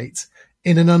participate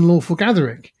in an unlawful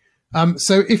gathering.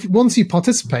 So if once you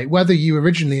participate, whether you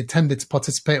originally intended to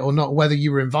participate or not, whether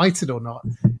you were invited or not,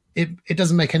 it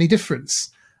doesn't make any difference.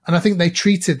 And I think they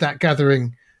treated that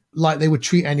gathering like they would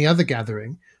treat any other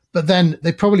gathering. But then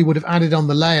they probably would have added on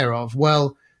the layer of,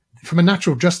 well, from a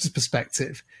natural justice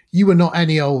perspective, you were not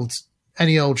any old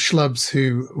schlubs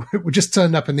who were just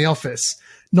turned up in the office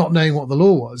not knowing what the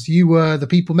law was. You were the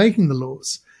people making the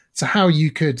laws. So how you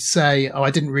could say, oh,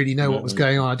 I didn't really know what was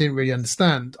going on, I didn't really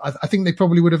understand. I think they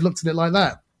probably would have looked at it like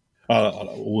that.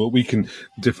 Well, we can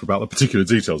differ about the particular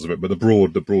details of it, but the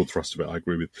broad thrust of it, I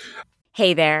agree with.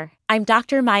 Hey there, I'm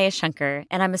Dr. Maya Shankar,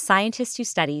 and I'm a scientist who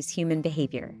studies human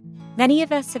behavior. Many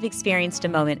of us have experienced a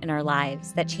moment in our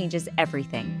lives that changes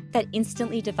everything, that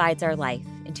instantly divides our life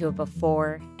into a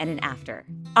before and an after.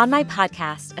 On my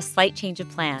podcast, A Slight Change of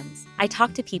Plans, I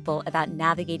talk to people about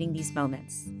navigating these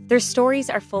moments. Their stories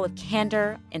are full of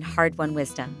candor and hard-won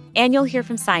wisdom. And you'll hear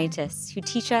from scientists who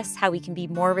teach us how we can be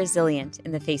more resilient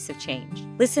in the face of change.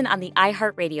 Listen on the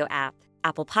iHeartRadio app,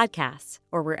 Apple Podcasts,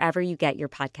 or wherever you get your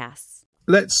podcasts.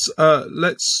 Let's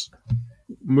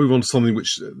move on to something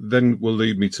which then will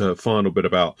lead me to a final bit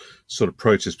about sort of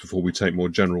protest before we take more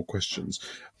general questions.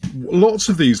 Lots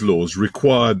of these laws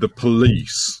require the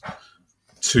police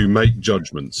to make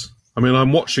judgments. I mean,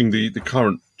 I'm watching the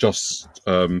current Just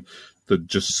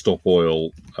Stop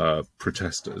Oil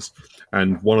protesters,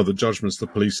 and one of the judgments the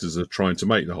police are trying to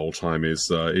make the whole time is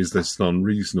this an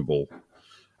unreasonable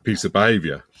piece of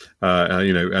behaviour,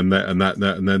 and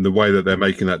then the way that they're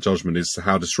making that judgment is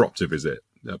how disruptive is it,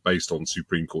 based on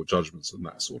Supreme Court judgments and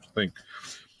that sort of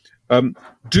thing.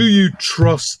 Do you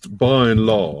trust, by and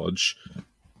large,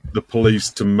 the police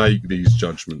to make these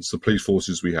judgments? The police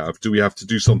forces we have. Do we have to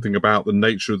do something about the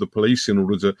nature of the police in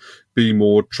order to be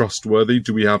more trustworthy?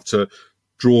 Do we have to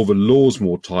draw the laws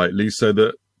more tightly so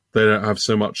that they don't have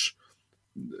so much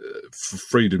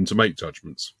freedom to make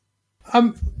judgments?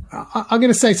 I'm going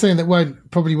to say something that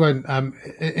probably won't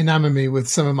enamor me with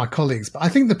some of my colleagues, but I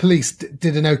think the police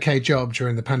did an okay job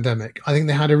during the pandemic. I think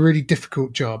they had a really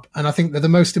difficult job. And I think that the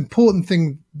most important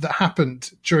thing that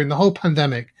happened during the whole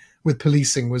pandemic with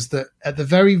policing was that at the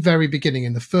very, very beginning,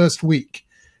 in the first week,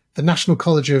 the National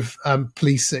College of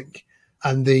Policing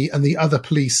and the other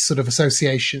police sort of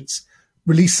associations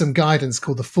released some guidance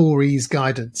called the 4 E's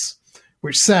guidance,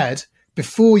 which said,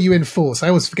 before you enforce, I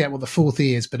always forget what the 4th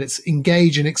E is, but it's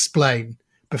engage and explain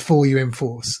before you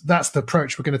enforce. That's the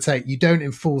approach we're going to take. You don't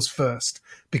enforce first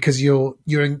because you're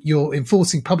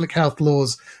enforcing public health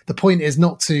laws. The point is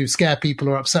not to scare people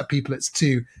or upset people. It's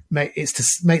to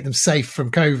make them safe from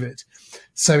COVID.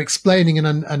 So explaining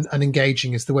and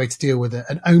engaging is the way to deal with it,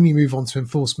 and only move on to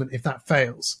enforcement if that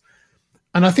fails.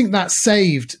 And I think that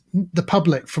saved the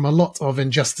public from a lot of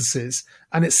injustices,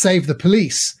 and it saved the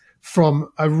police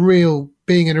from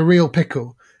being in a real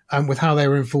pickle with how they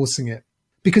were enforcing it.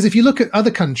 Because if you look at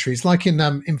other countries, like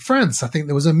in France, I think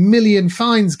there was 1 million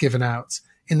fines given out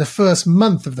in the first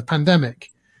month of the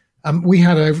pandemic. We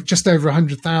had just over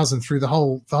 100,000 through the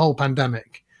whole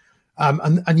pandemic.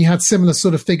 And you had similar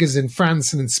sort of figures in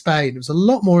France and in Spain. It was a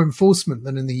lot more enforcement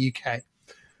than in the UK.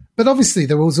 But obviously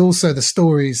there was also the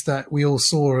stories that we all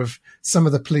saw of some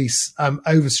of the police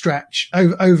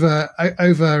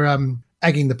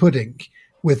egging the pudding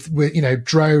with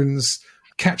drones,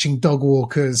 catching dog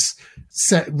walkers,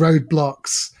 set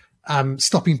roadblocks,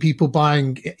 stopping people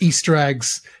buying Easter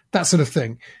eggs, that sort of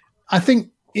thing. I think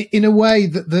in a way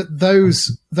that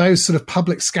those sort of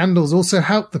public scandals also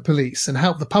help the police and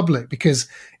help the public, because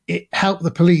it helped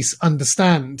the police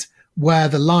understand where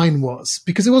the line was,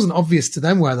 because it wasn't obvious to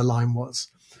them where the line was.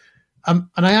 And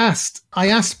I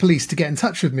asked police to get in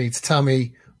touch with me to tell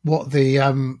me what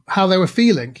how they were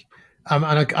feeling. And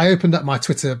I opened up my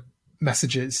Twitter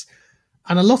messages,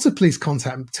 and a lot of police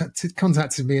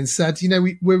contacted me and said,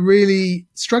 we're really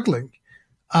struggling.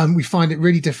 We find it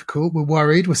really difficult. We're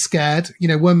worried. We're scared.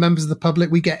 We're members of the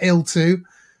public. We get ill too.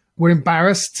 We're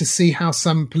embarrassed to see how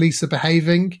some police are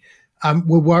behaving.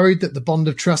 We're worried that the bond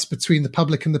of trust between the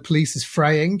public and the police is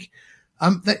fraying.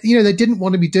 They didn't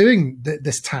want to be doing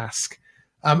this task.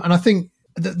 And I think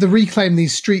the Reclaim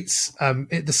These Streets,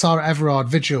 the Sarah Everard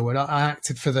vigil, and I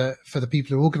acted for the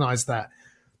people who organised that.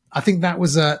 I think that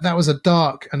was a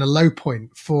dark and a low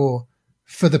point for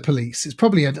the police. It's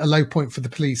probably a low point for the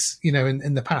police,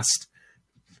 in the past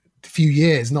few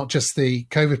years, not just the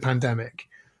COVID pandemic.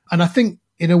 And I think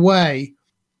in a way,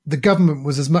 the government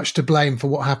was as much to blame for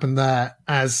what happened there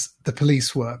as the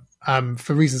police were,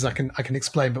 for reasons I can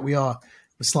explain, but we're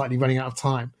slightly running out of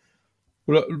time.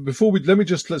 Well,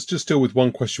 let's just deal with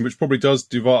one question, which probably does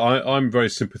divide. I'm very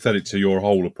sympathetic to your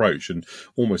whole approach, and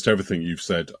almost everything you've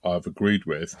said I've agreed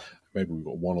with. Maybe we've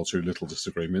got one or two little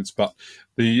disagreements, but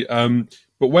I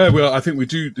think we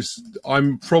do this.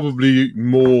 I'm probably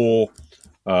more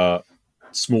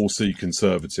small c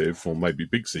conservative, or maybe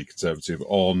big C conservative,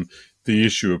 on the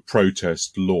issue of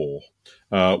protest law.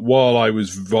 While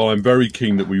I'm very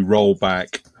keen that we roll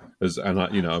back, I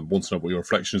want to know what your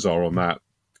reflections are on that,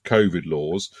 COVID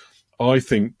laws. I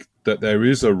think that there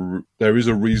is a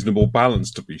reasonable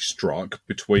balance to be struck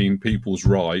between people's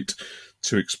right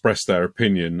to express their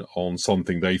opinion on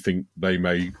something they think they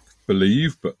may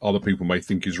believe, but other people may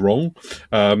think is wrong,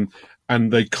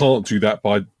 and they can't do that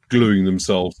by gluing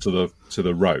themselves to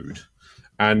the road.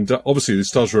 And obviously, this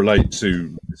does relate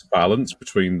to this balance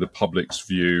between the public's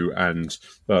view and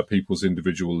people's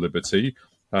individual liberty.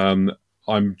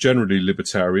 I'm generally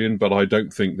libertarian, but I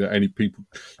don't think that any people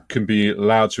can be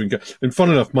allowed to engage. And fun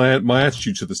enough, my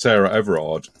attitude to the Sarah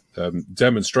Everard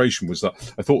demonstration was that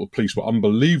I thought the police were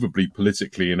unbelievably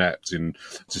politically inept in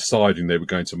deciding they were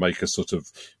going to make a sort of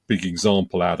big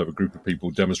example out of a group of people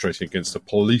demonstrating against a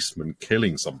policeman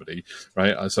killing somebody,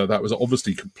 right? So that was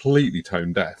obviously completely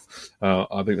tone deaf.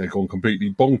 I think they've gone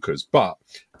completely bonkers. But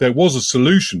there was a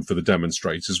solution for the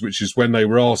demonstrators, which is when they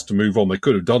were asked to move on, they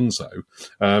could have done so.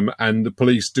 And the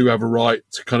police do have a right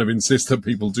to kind of insist that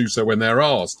people do so when they're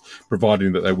asked,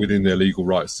 providing that they're within their legal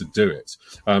rights to do it.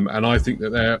 And I think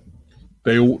that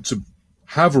they ought to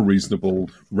have a reasonable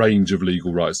range of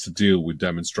legal rights to deal with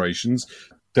demonstrations.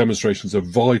 Demonstrations are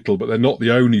vital, but they're not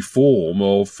the only form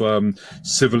of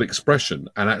civil expression.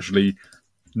 And actually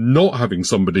not having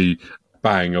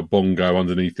bang a bongo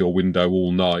underneath your window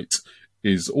all night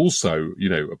is also,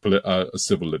 a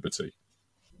civil liberty.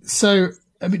 So,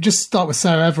 just start with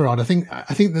Sarah Everard. I think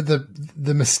that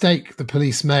the mistake the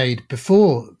police made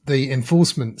before the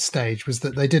enforcement stage was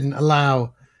that they didn't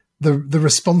allow the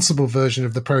responsible version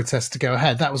of the protest to go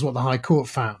ahead. That was what the High Court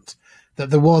found,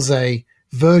 that there was a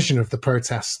version of the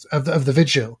protest of the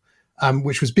vigil,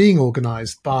 which was being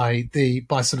organised by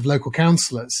sort of local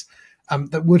councillors,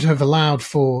 that would have allowed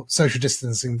for social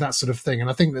distancing, that sort of thing. And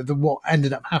I think that what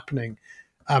ended up happening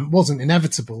wasn't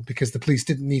inevitable, because the police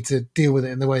didn't need to deal with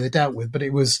it in the way they dealt with, but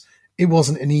it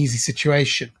wasn't an easy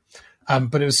situation,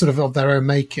 but it was sort of their own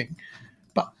making.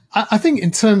 But I think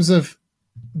in terms of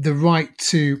the right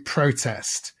to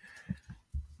protest,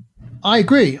 I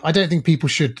agree. I don't think people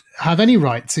should have any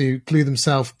right to glue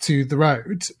themselves to the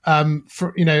road,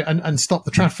 and stop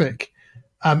the traffic,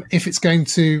 if it's going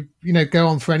to, go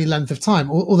on for any length of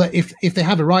time, or that if they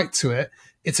have a right to it,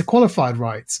 it's a qualified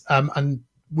right. And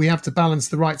we have to balance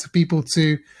the rights of people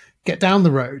to get down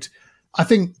the road. I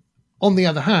think, on the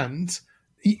other hand,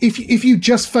 if you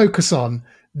just focus on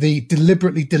the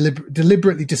deliberately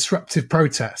disruptive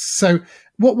protests, so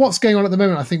what's going on at the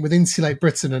moment, I think, with Insulate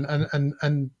Britain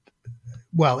and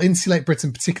Insulate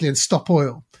Britain particularly, and Stop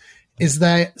Oil, is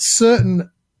there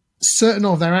certain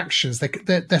of their actions,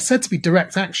 they're said to be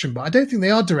direct action, but I don't think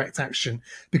they are direct action,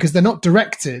 because they're not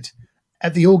directed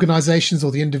at the organisations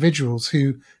or the individuals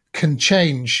who can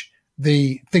change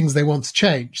the things they want to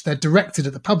change. They're directed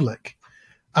at the public.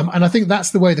 And I think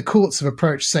that's the way the courts have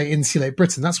approached, say, Insulate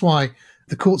Britain. That's why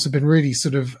the courts have been really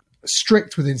sort of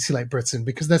strict with Insulate Britain,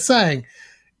 because they're saying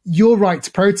your right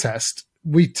to protest,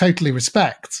 we totally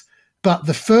respect, but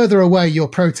the further away your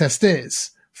protest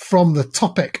is from the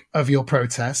topic of your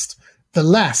protest, the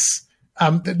less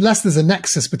there's a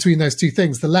nexus between those two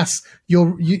things, the less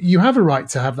you have a right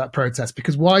to have that protest.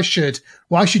 Because why should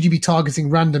you be targeting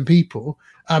random people?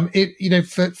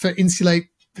 To insulate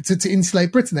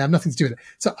Britain, they have nothing to do with it.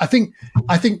 So I think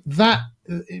that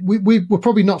we're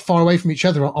probably not far away from each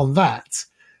other on that.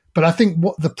 But I think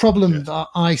what the problem that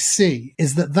I see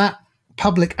is that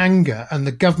public anger and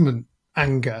the government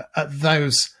anger at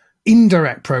those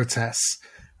indirect protests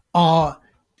are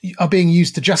being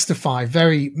used to justify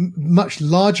very much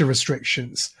larger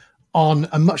restrictions on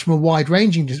a much more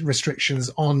wide-ranging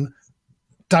restrictions on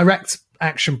direct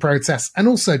action protests, and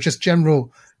also just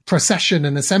general procession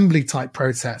and assembly type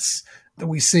protests that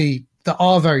we see that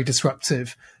are very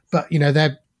disruptive. But,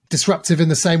 they're disruptive in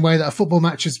the same way that a football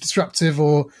match is disruptive,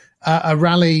 or a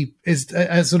rally is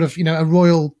a a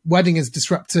royal wedding is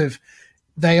disruptive.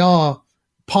 They are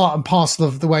part and parcel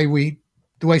of the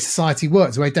way society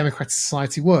works, the way democratic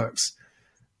society works.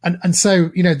 And so,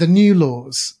 the new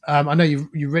laws, I know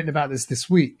you've written about this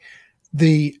week,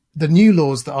 the new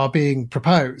laws that are being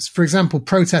proposed, for example,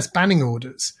 protest banning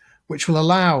orders, which will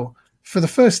allow for the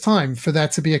first time for there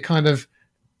to be a kind of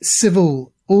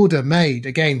civil order made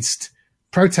against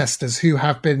protesters who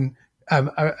have been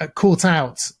caught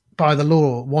out by the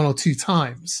law one or two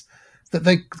times, that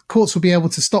the courts will be able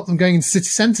to stop them going into city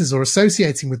centres or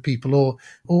associating with people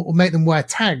or make them wear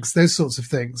tags, those sorts of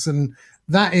things. And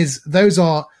those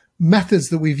are methods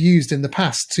that we've used in the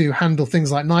past to handle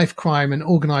things like knife crime and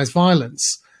organised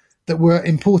violence that we're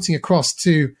importing across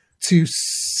to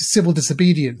civil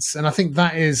disobedience. And I think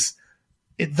those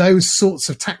sorts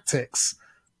of tactics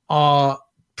are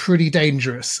pretty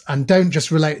dangerous and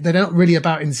they're not really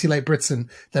about insulate Britain.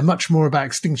 They're much more about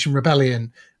Extinction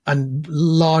Rebellion and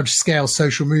large scale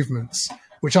social movements,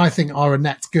 which I think are a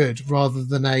net good rather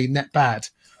than a net bad.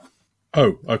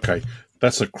 Oh, okay.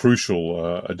 That's a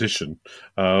crucial addition,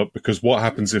 because what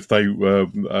happens if they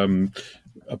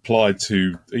applied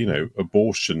to,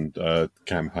 abortion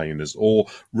campaigners or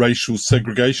racial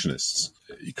segregationists?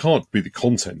 It can't be the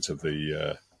content of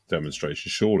the demonstration,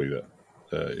 surely, that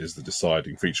is the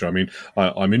deciding feature. I mean,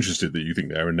 I'm interested that you think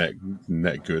they're a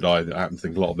net good. I happen to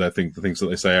think a lot of the things that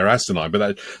they say are asinine,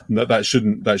 but that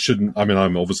shouldn't. I mean, I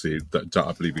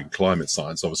believe in climate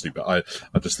science, obviously, but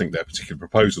I just think their particular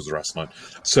proposals are asinine.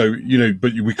 So,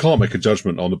 but we can't make a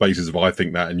judgment on the basis of I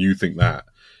think that and you think that,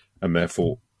 and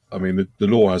therefore, I mean, the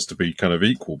law has to be kind of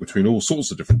equal between all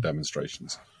sorts of different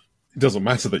demonstrations. It doesn't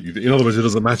matter that you. In other words, it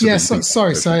doesn't matter. Yeah,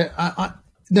 sorry. So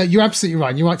no, you're absolutely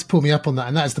right. You're right to pull me up on that,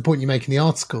 and that is the point you make in the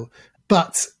article.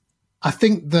 But I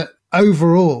think that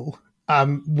overall,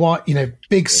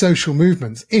 big social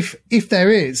movements, if there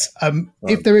is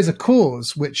a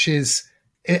cause which is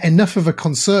enough of a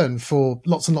concern for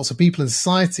lots and lots of people in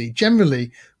society,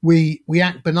 generally we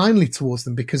act benignly towards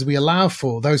them because we allow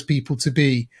for those people to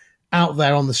be out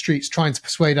there on the streets trying to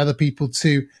persuade other people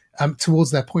to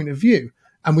towards their point of view,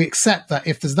 and we accept that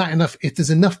if there's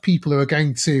enough people who are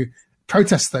going to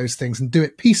protest those things and do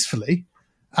it peacefully,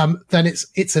 then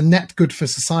it's a net good for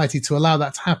society to allow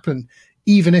that to happen,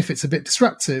 even if it's a bit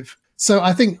disruptive. So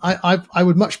I think I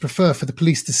would much prefer for the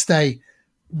police to stay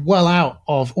well out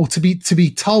of, or to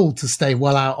be told to stay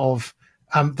well out of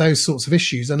those sorts of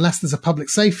issues, unless there's a public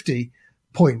safety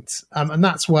point. And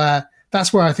that's where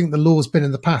I think the law's been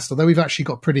in the past. Although we've actually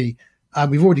got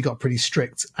we've already got pretty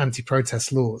strict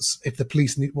anti-protest laws if the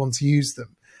police want to use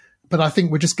them. But I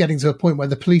think we're just getting to a point where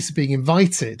the police are being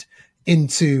invited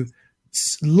into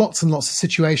lots and lots of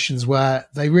situations where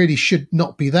they really should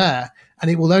not be there.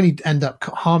 And it will only end up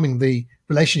harming the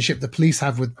relationship the police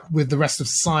have with the rest of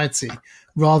society,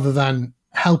 rather than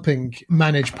helping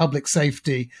manage public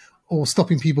safety or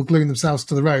stopping people gluing themselves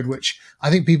to the road, which I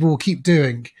think people will keep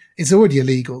doing. It's already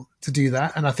illegal to do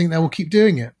that, and I think they will keep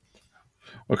doing it.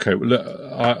 Okay, well,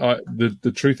 look,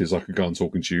 the truth is I could go on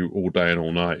talking to you all day and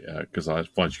all night because I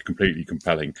find you a completely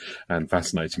compelling and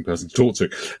fascinating person to talk to,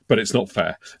 but it's not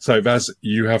fair. So, Vaz,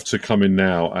 you have to come in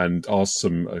now and ask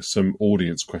some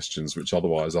audience questions, which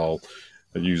otherwise I'll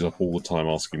use up all the time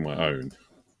asking my own.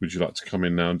 Would you like to come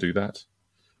in now and do that?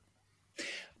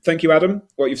 Thank you, Adam.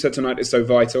 What you've said tonight is so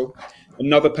vital.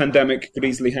 Another pandemic could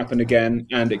easily happen again,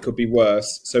 and it could be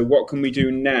worse. So what can we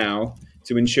do now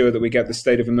to ensure that we get the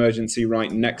state of emergency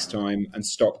right next time and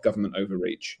stop government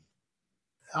overreach?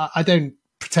 I don't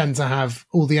pretend to have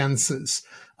all the answers.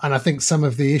 And I think some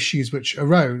of the issues which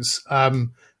arose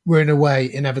were in a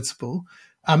way inevitable.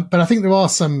 But I think there are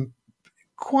some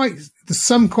quite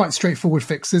straightforward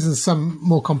fixes and some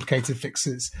more complicated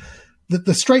fixes.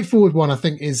 The straightforward one, I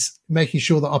think, is making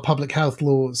sure that our public health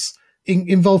laws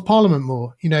involve Parliament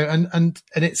more, and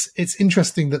it's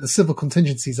interesting that the Civil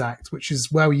Contingencies Act, which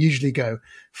is where we usually go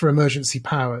for emergency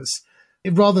powers,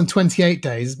 rather than 28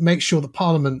 days, makes sure that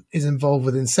Parliament is involved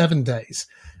within 7 days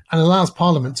and allows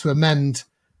Parliament to amend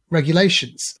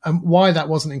regulations. Why that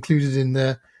wasn't included in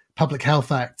the Public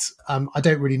Health Act, I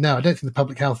don't really know. I don't think the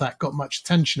Public Health Act got much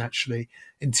attention, actually,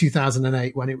 in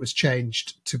 2008 when it was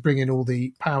changed to bring in all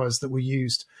the powers that were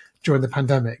used during the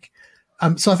pandemic.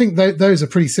 So I think those are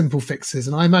pretty simple fixes,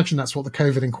 and I imagine that's what the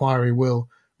COVID inquiry will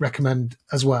recommend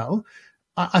as well.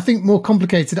 I think more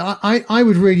complicated, I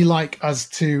would really like us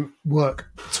to work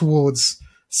towards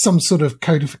some sort of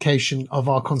codification of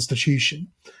our constitution.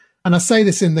 And I say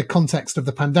this in the context of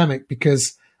the pandemic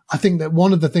because I think that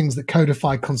one of the things that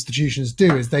codified constitutions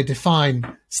do is they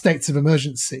define states of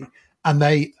emergency and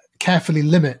they carefully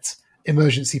limit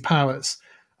emergency powers.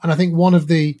 And I think one of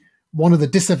the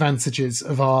disadvantages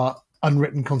of our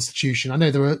unwritten constitution, I know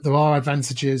there are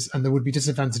advantages and there would be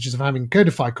disadvantages of having a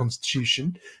codified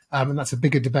constitution, and that's a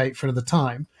bigger debate for another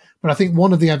time. But I think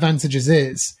one of the advantages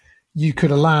is you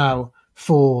could allow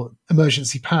for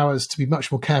emergency powers to be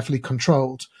much more carefully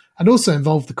controlled and also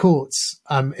involve the courts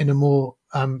in a more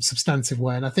substantive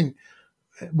way. And I think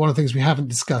one of the things we haven't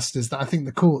discussed is that I think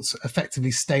the courts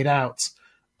effectively stayed out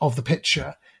of the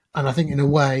picture. And I think in a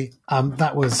way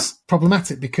that was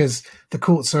problematic because the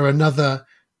courts are another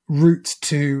route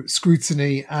to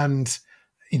scrutiny and,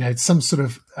 some sort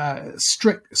of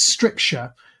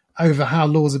stricture over how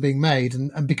laws are being made.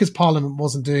 And because Parliament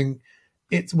wasn't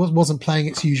playing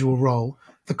its usual role,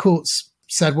 the courts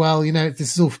said, well,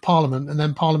 this is all for Parliament, and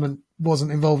then Parliament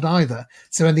wasn't involved either.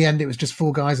 So in the end, it was just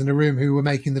four guys in a room who were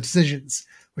making the decisions,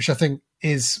 which I think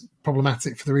is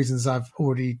problematic for the reasons I've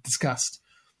already discussed.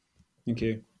 Thank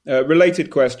you.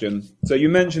 Related question. So you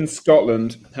mentioned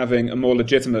Scotland having a more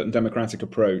legitimate and democratic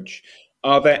approach.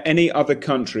 Are there any other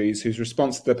countries whose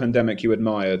response to the pandemic you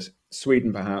admired,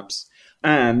 Sweden perhaps,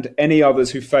 and any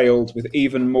others who failed with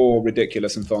even more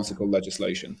ridiculous and farcical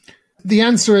legislation? The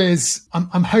answer is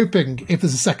I'm hoping if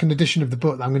there's a second edition of the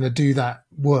book that I'm going to do that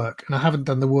work, and I haven't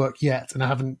done the work yet, and I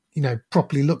haven't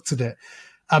properly looked at it.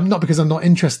 Not because I'm not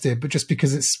interested, but just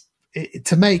because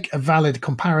to make a valid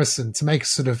comparison, to make a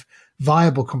sort of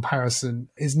viable comparison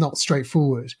is not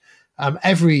straightforward.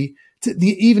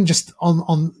 Even just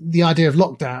on the idea of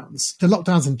lockdowns, the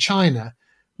lockdowns in China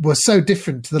were so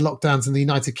different to the lockdowns in the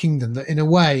United Kingdom that in a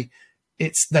way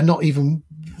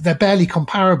they're barely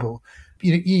comparable.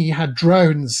 You had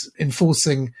drones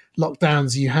enforcing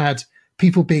lockdowns. You had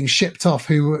people being shipped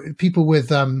off people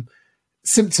with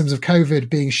symptoms of COVID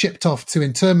being shipped off to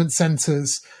internment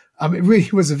centres. It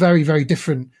really was a very, very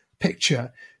different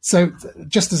picture. So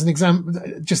just as an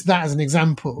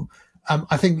example,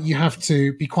 I think you have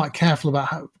to be quite careful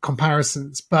about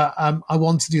comparisons, but I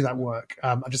want to do that work.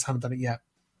 I just haven't done it yet.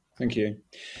 Thank you.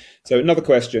 So another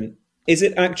question. Is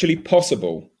it actually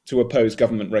possible to oppose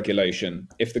government regulation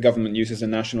if the government uses a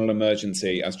national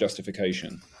emergency as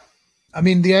justification? I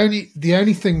mean, the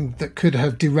only thing that could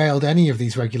have derailed any of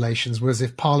these regulations was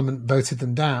if Parliament voted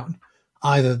them down,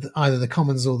 either the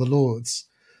Commons or the Lords.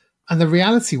 And the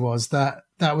reality was that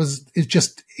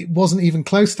it wasn't even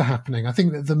close to happening. I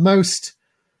think that the most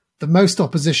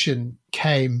opposition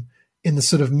came in the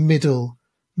sort of middle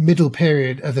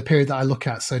period of the period that I look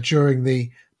at. So during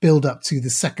the build up to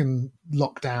the second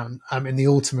lockdown in the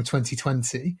autumn of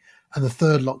 2020 and the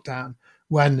third lockdown,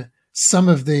 when some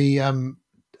of the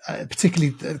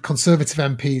particularly the Conservative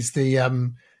MPs,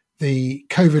 the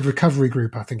COVID recovery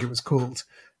group, I think it was called,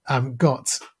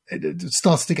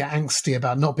 started to get angsty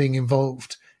about not being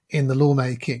involved in the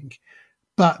lawmaking.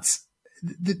 But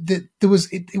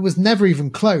it was never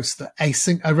even close that a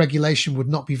regulation would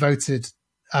not be voted,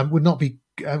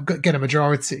 get a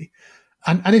majority.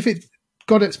 And if it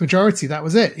got its majority, that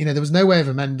was it. There was no way of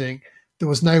amending. There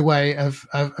was no way of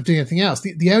doing anything else.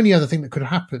 The only other thing that could have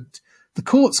happened, the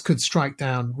courts could strike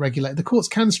down the courts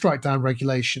can strike down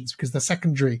regulations because they're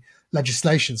secondary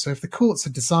legislation. So if the courts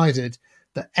had decided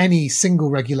that any single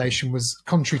regulation was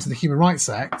contrary to the Human Rights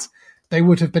Act, they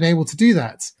would have been able to do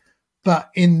that. But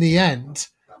in the end,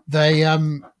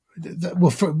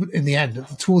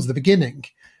 towards the beginning,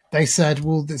 they said,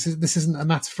 well, this isn't a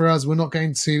matter for us. We're not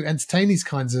going to entertain these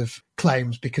kinds of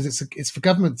claims because it's for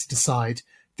government to decide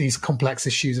these complex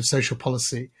issues of social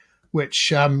policy,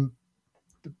 which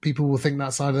people will think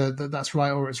that's either that's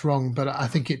right or it's wrong. But I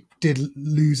think it did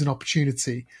lose an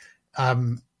opportunity,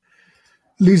 lost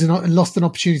an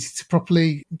opportunity to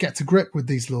properly get to grip with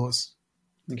these laws.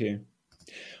 Thank you.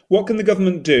 What can the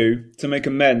government do to make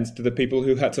amends to the people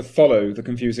who had to follow the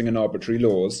confusing and arbitrary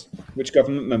laws, which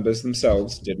government members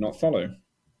themselves did not follow?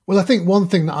 Well, I think one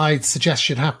thing that I'd suggest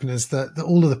should happen is that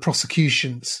all of the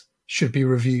prosecutions should be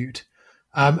reviewed.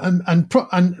 And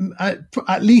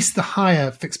at least the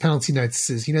higher fixed penalty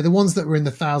notices, the ones that were in the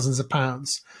thousands of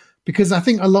pounds, because I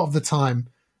think a lot of the time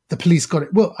the police got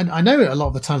it. Well, I know a lot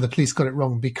of the time the police got it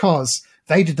wrong because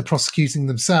they did the prosecuting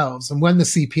themselves. And when the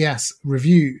CPS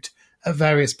reviewed at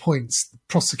various points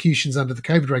prosecutions under the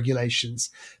COVID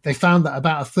regulations, they found that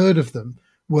about a third of them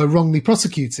were wrongly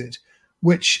prosecuted,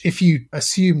 which if you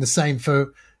assume the same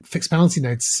for fixed penalty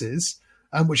notices,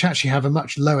 which actually have a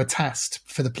much lower test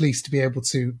for the police to be able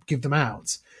to give them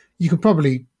out, you could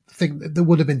probably think that there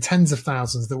would have been tens of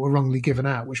thousands that were wrongly given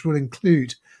out, which would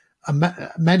include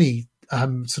many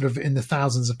sort of in the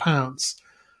thousands of pounds.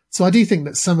 So I do think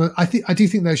that I do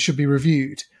think those should be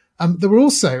reviewed. There were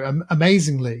also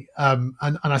amazingly, and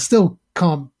I still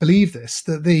can't believe this,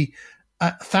 that the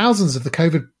thousands of the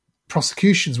COVID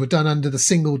prosecutions were done under the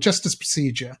single justice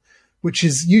procedure, which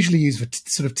is usually used for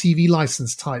sort of TV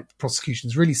license type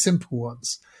prosecutions, really simple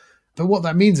ones. But what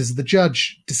that means is the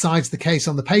judge decides the case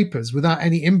on the papers without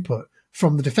any input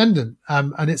from the defendant.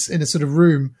 And it's in a sort of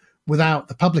room without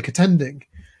the public attending.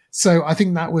 So I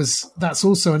think that's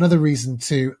also another reason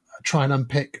to try and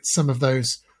unpick some of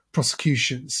those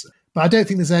prosecutions. But I don't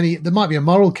think there might be a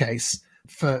moral case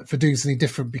for doing something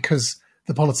different because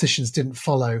the politicians didn't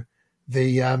follow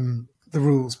the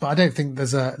rules, but I don't think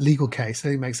there's a legal case. I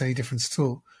don't think it makes any difference at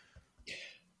all.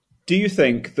 Do you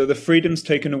think that the freedoms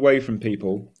taken away from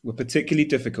people were particularly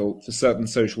difficult for certain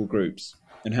social groups?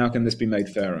 And how can this be made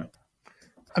fairer?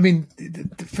 I mean,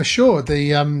 for sure,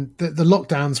 the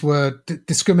lockdowns were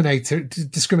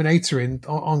discriminatory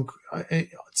on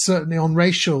certainly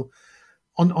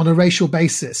on a racial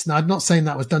basis. Now, I'm not saying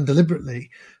that was done deliberately,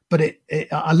 but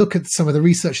I look at some of the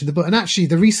research in the book, and actually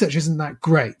the research isn't that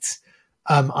great.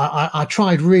 I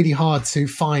tried really hard to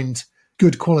find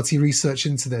good quality research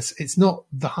into this. It's not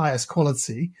the highest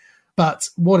quality, but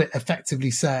what it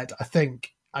effectively said, I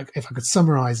think, if I could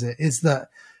summarize it, is that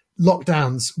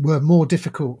lockdowns were more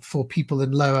difficult for people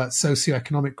in lower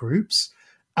socioeconomic groups,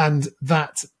 and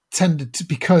that tended to,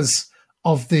 because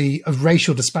of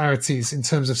racial disparities in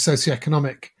terms of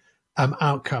socioeconomic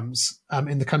outcomes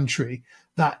in the country,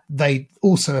 that they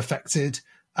also affected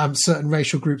certain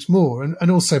racial groups more. And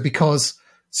also because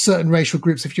certain racial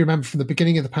groups, if you remember from the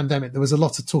beginning of the pandemic, there was a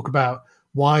lot of talk about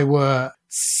why were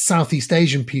Southeast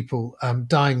Asian people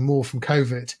dying more from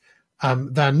COVID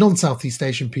than non-Southeast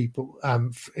Asian people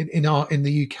in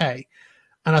the UK.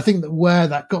 And I think that where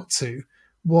that got to,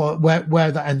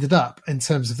 where that ended up in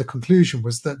terms of the conclusion,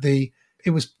 was that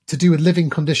it was to do with living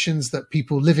conditions, that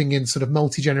people living in sort of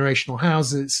multi-generational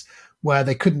houses where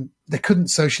they couldn't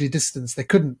socially distance,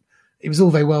 it was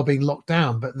all very well being locked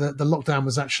down, but the lockdown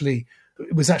was actually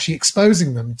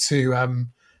exposing them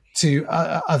to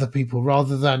other people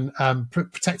rather than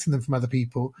protecting them from other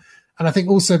people. And I think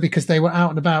also because they were out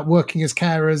and about working as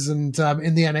carers and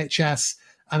in the NHS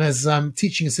and as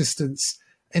teaching assistants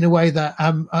in a way that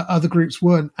other groups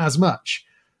weren't as much,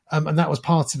 and that was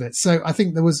part of it. So I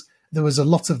think there was a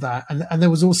lot of that, and there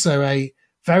was also a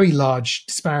very large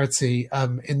disparity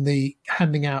in the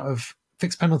handing out of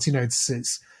fixed penalty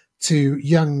notices to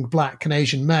young Black and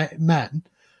Asian men.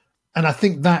 And I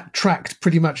think that tracked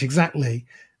pretty much exactly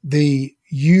the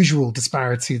usual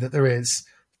disparity that there is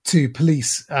to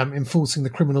police enforcing the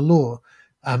criminal law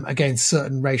against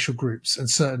certain racial groups and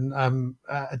certain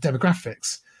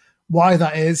demographics. Why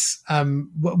that is,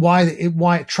 why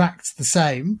it tracked the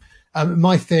same.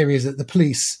 My theory is that the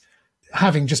police,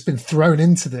 having just been thrown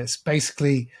into this,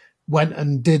 basically went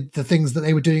and did the things that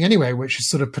they were doing anyway, which is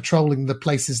sort of patrolling the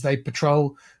places they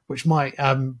patrol, which might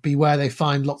be where they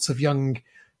find lots of young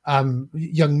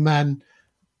men,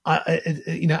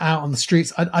 out on the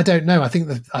streets. I don't know. I think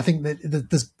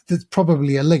that there's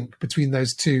probably a link between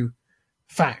those two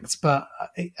facts, but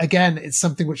again, it's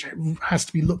something which has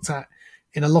to be looked at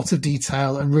in a lot of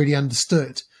detail and really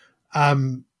understood.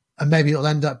 And maybe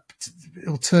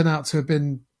it'll turn out to have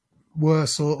been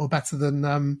worse or better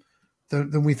than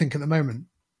we think at the moment.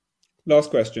 Last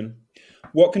question.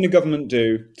 What can the government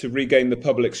do to regain the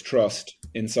public's trust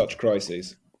in such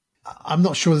crises? I'm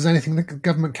not sure there's anything that the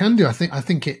government can do. I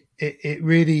think it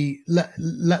really let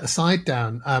the side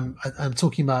down. I'm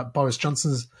talking about Boris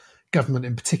Johnson's government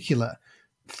in particular,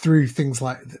 through things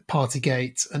like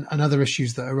Partygate and other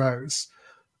issues that arose.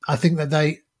 I think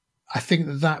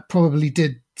that probably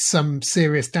did some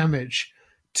serious damage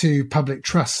to public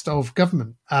trust of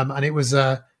government. And it was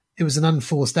an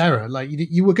unforced error. Like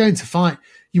you were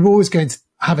always going to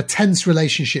have a tense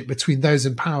relationship between those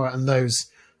in power and those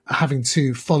having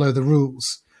to follow the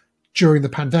rules during the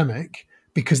pandemic,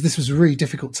 because this was a really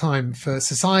difficult time for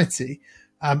society.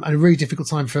 and a really difficult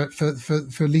time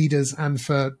for leaders and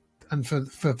for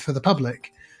the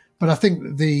public. But I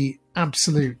think the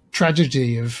absolute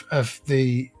tragedy of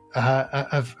the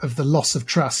loss of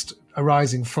trust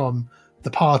arising from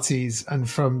the parties and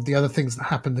from the other things that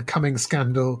happened, the Cummings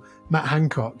scandal, Matt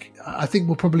Hancock, I think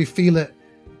we'll probably feel it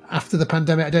after the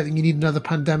pandemic. I don't think you need another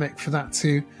pandemic for that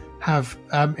to have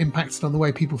impacted on the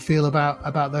way people feel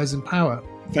about those in power.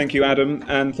 Thank you, Adam,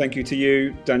 and thank you to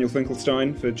you, Daniel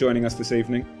Finkelstein, for joining us this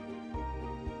evening.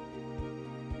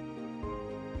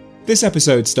 This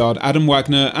episode starred Adam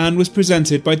Wagner and was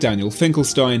presented by Daniel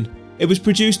Finkelstein. It was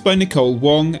produced by Nicole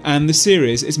Wong, and the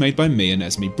series is made by me and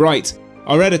Esme Bright.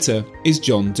 Our editor is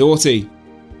John Doughty.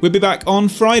 We'll be back on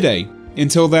Friday.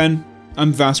 Until then,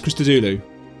 I'm Vas Christodoulou.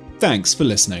 Thanks for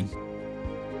listening.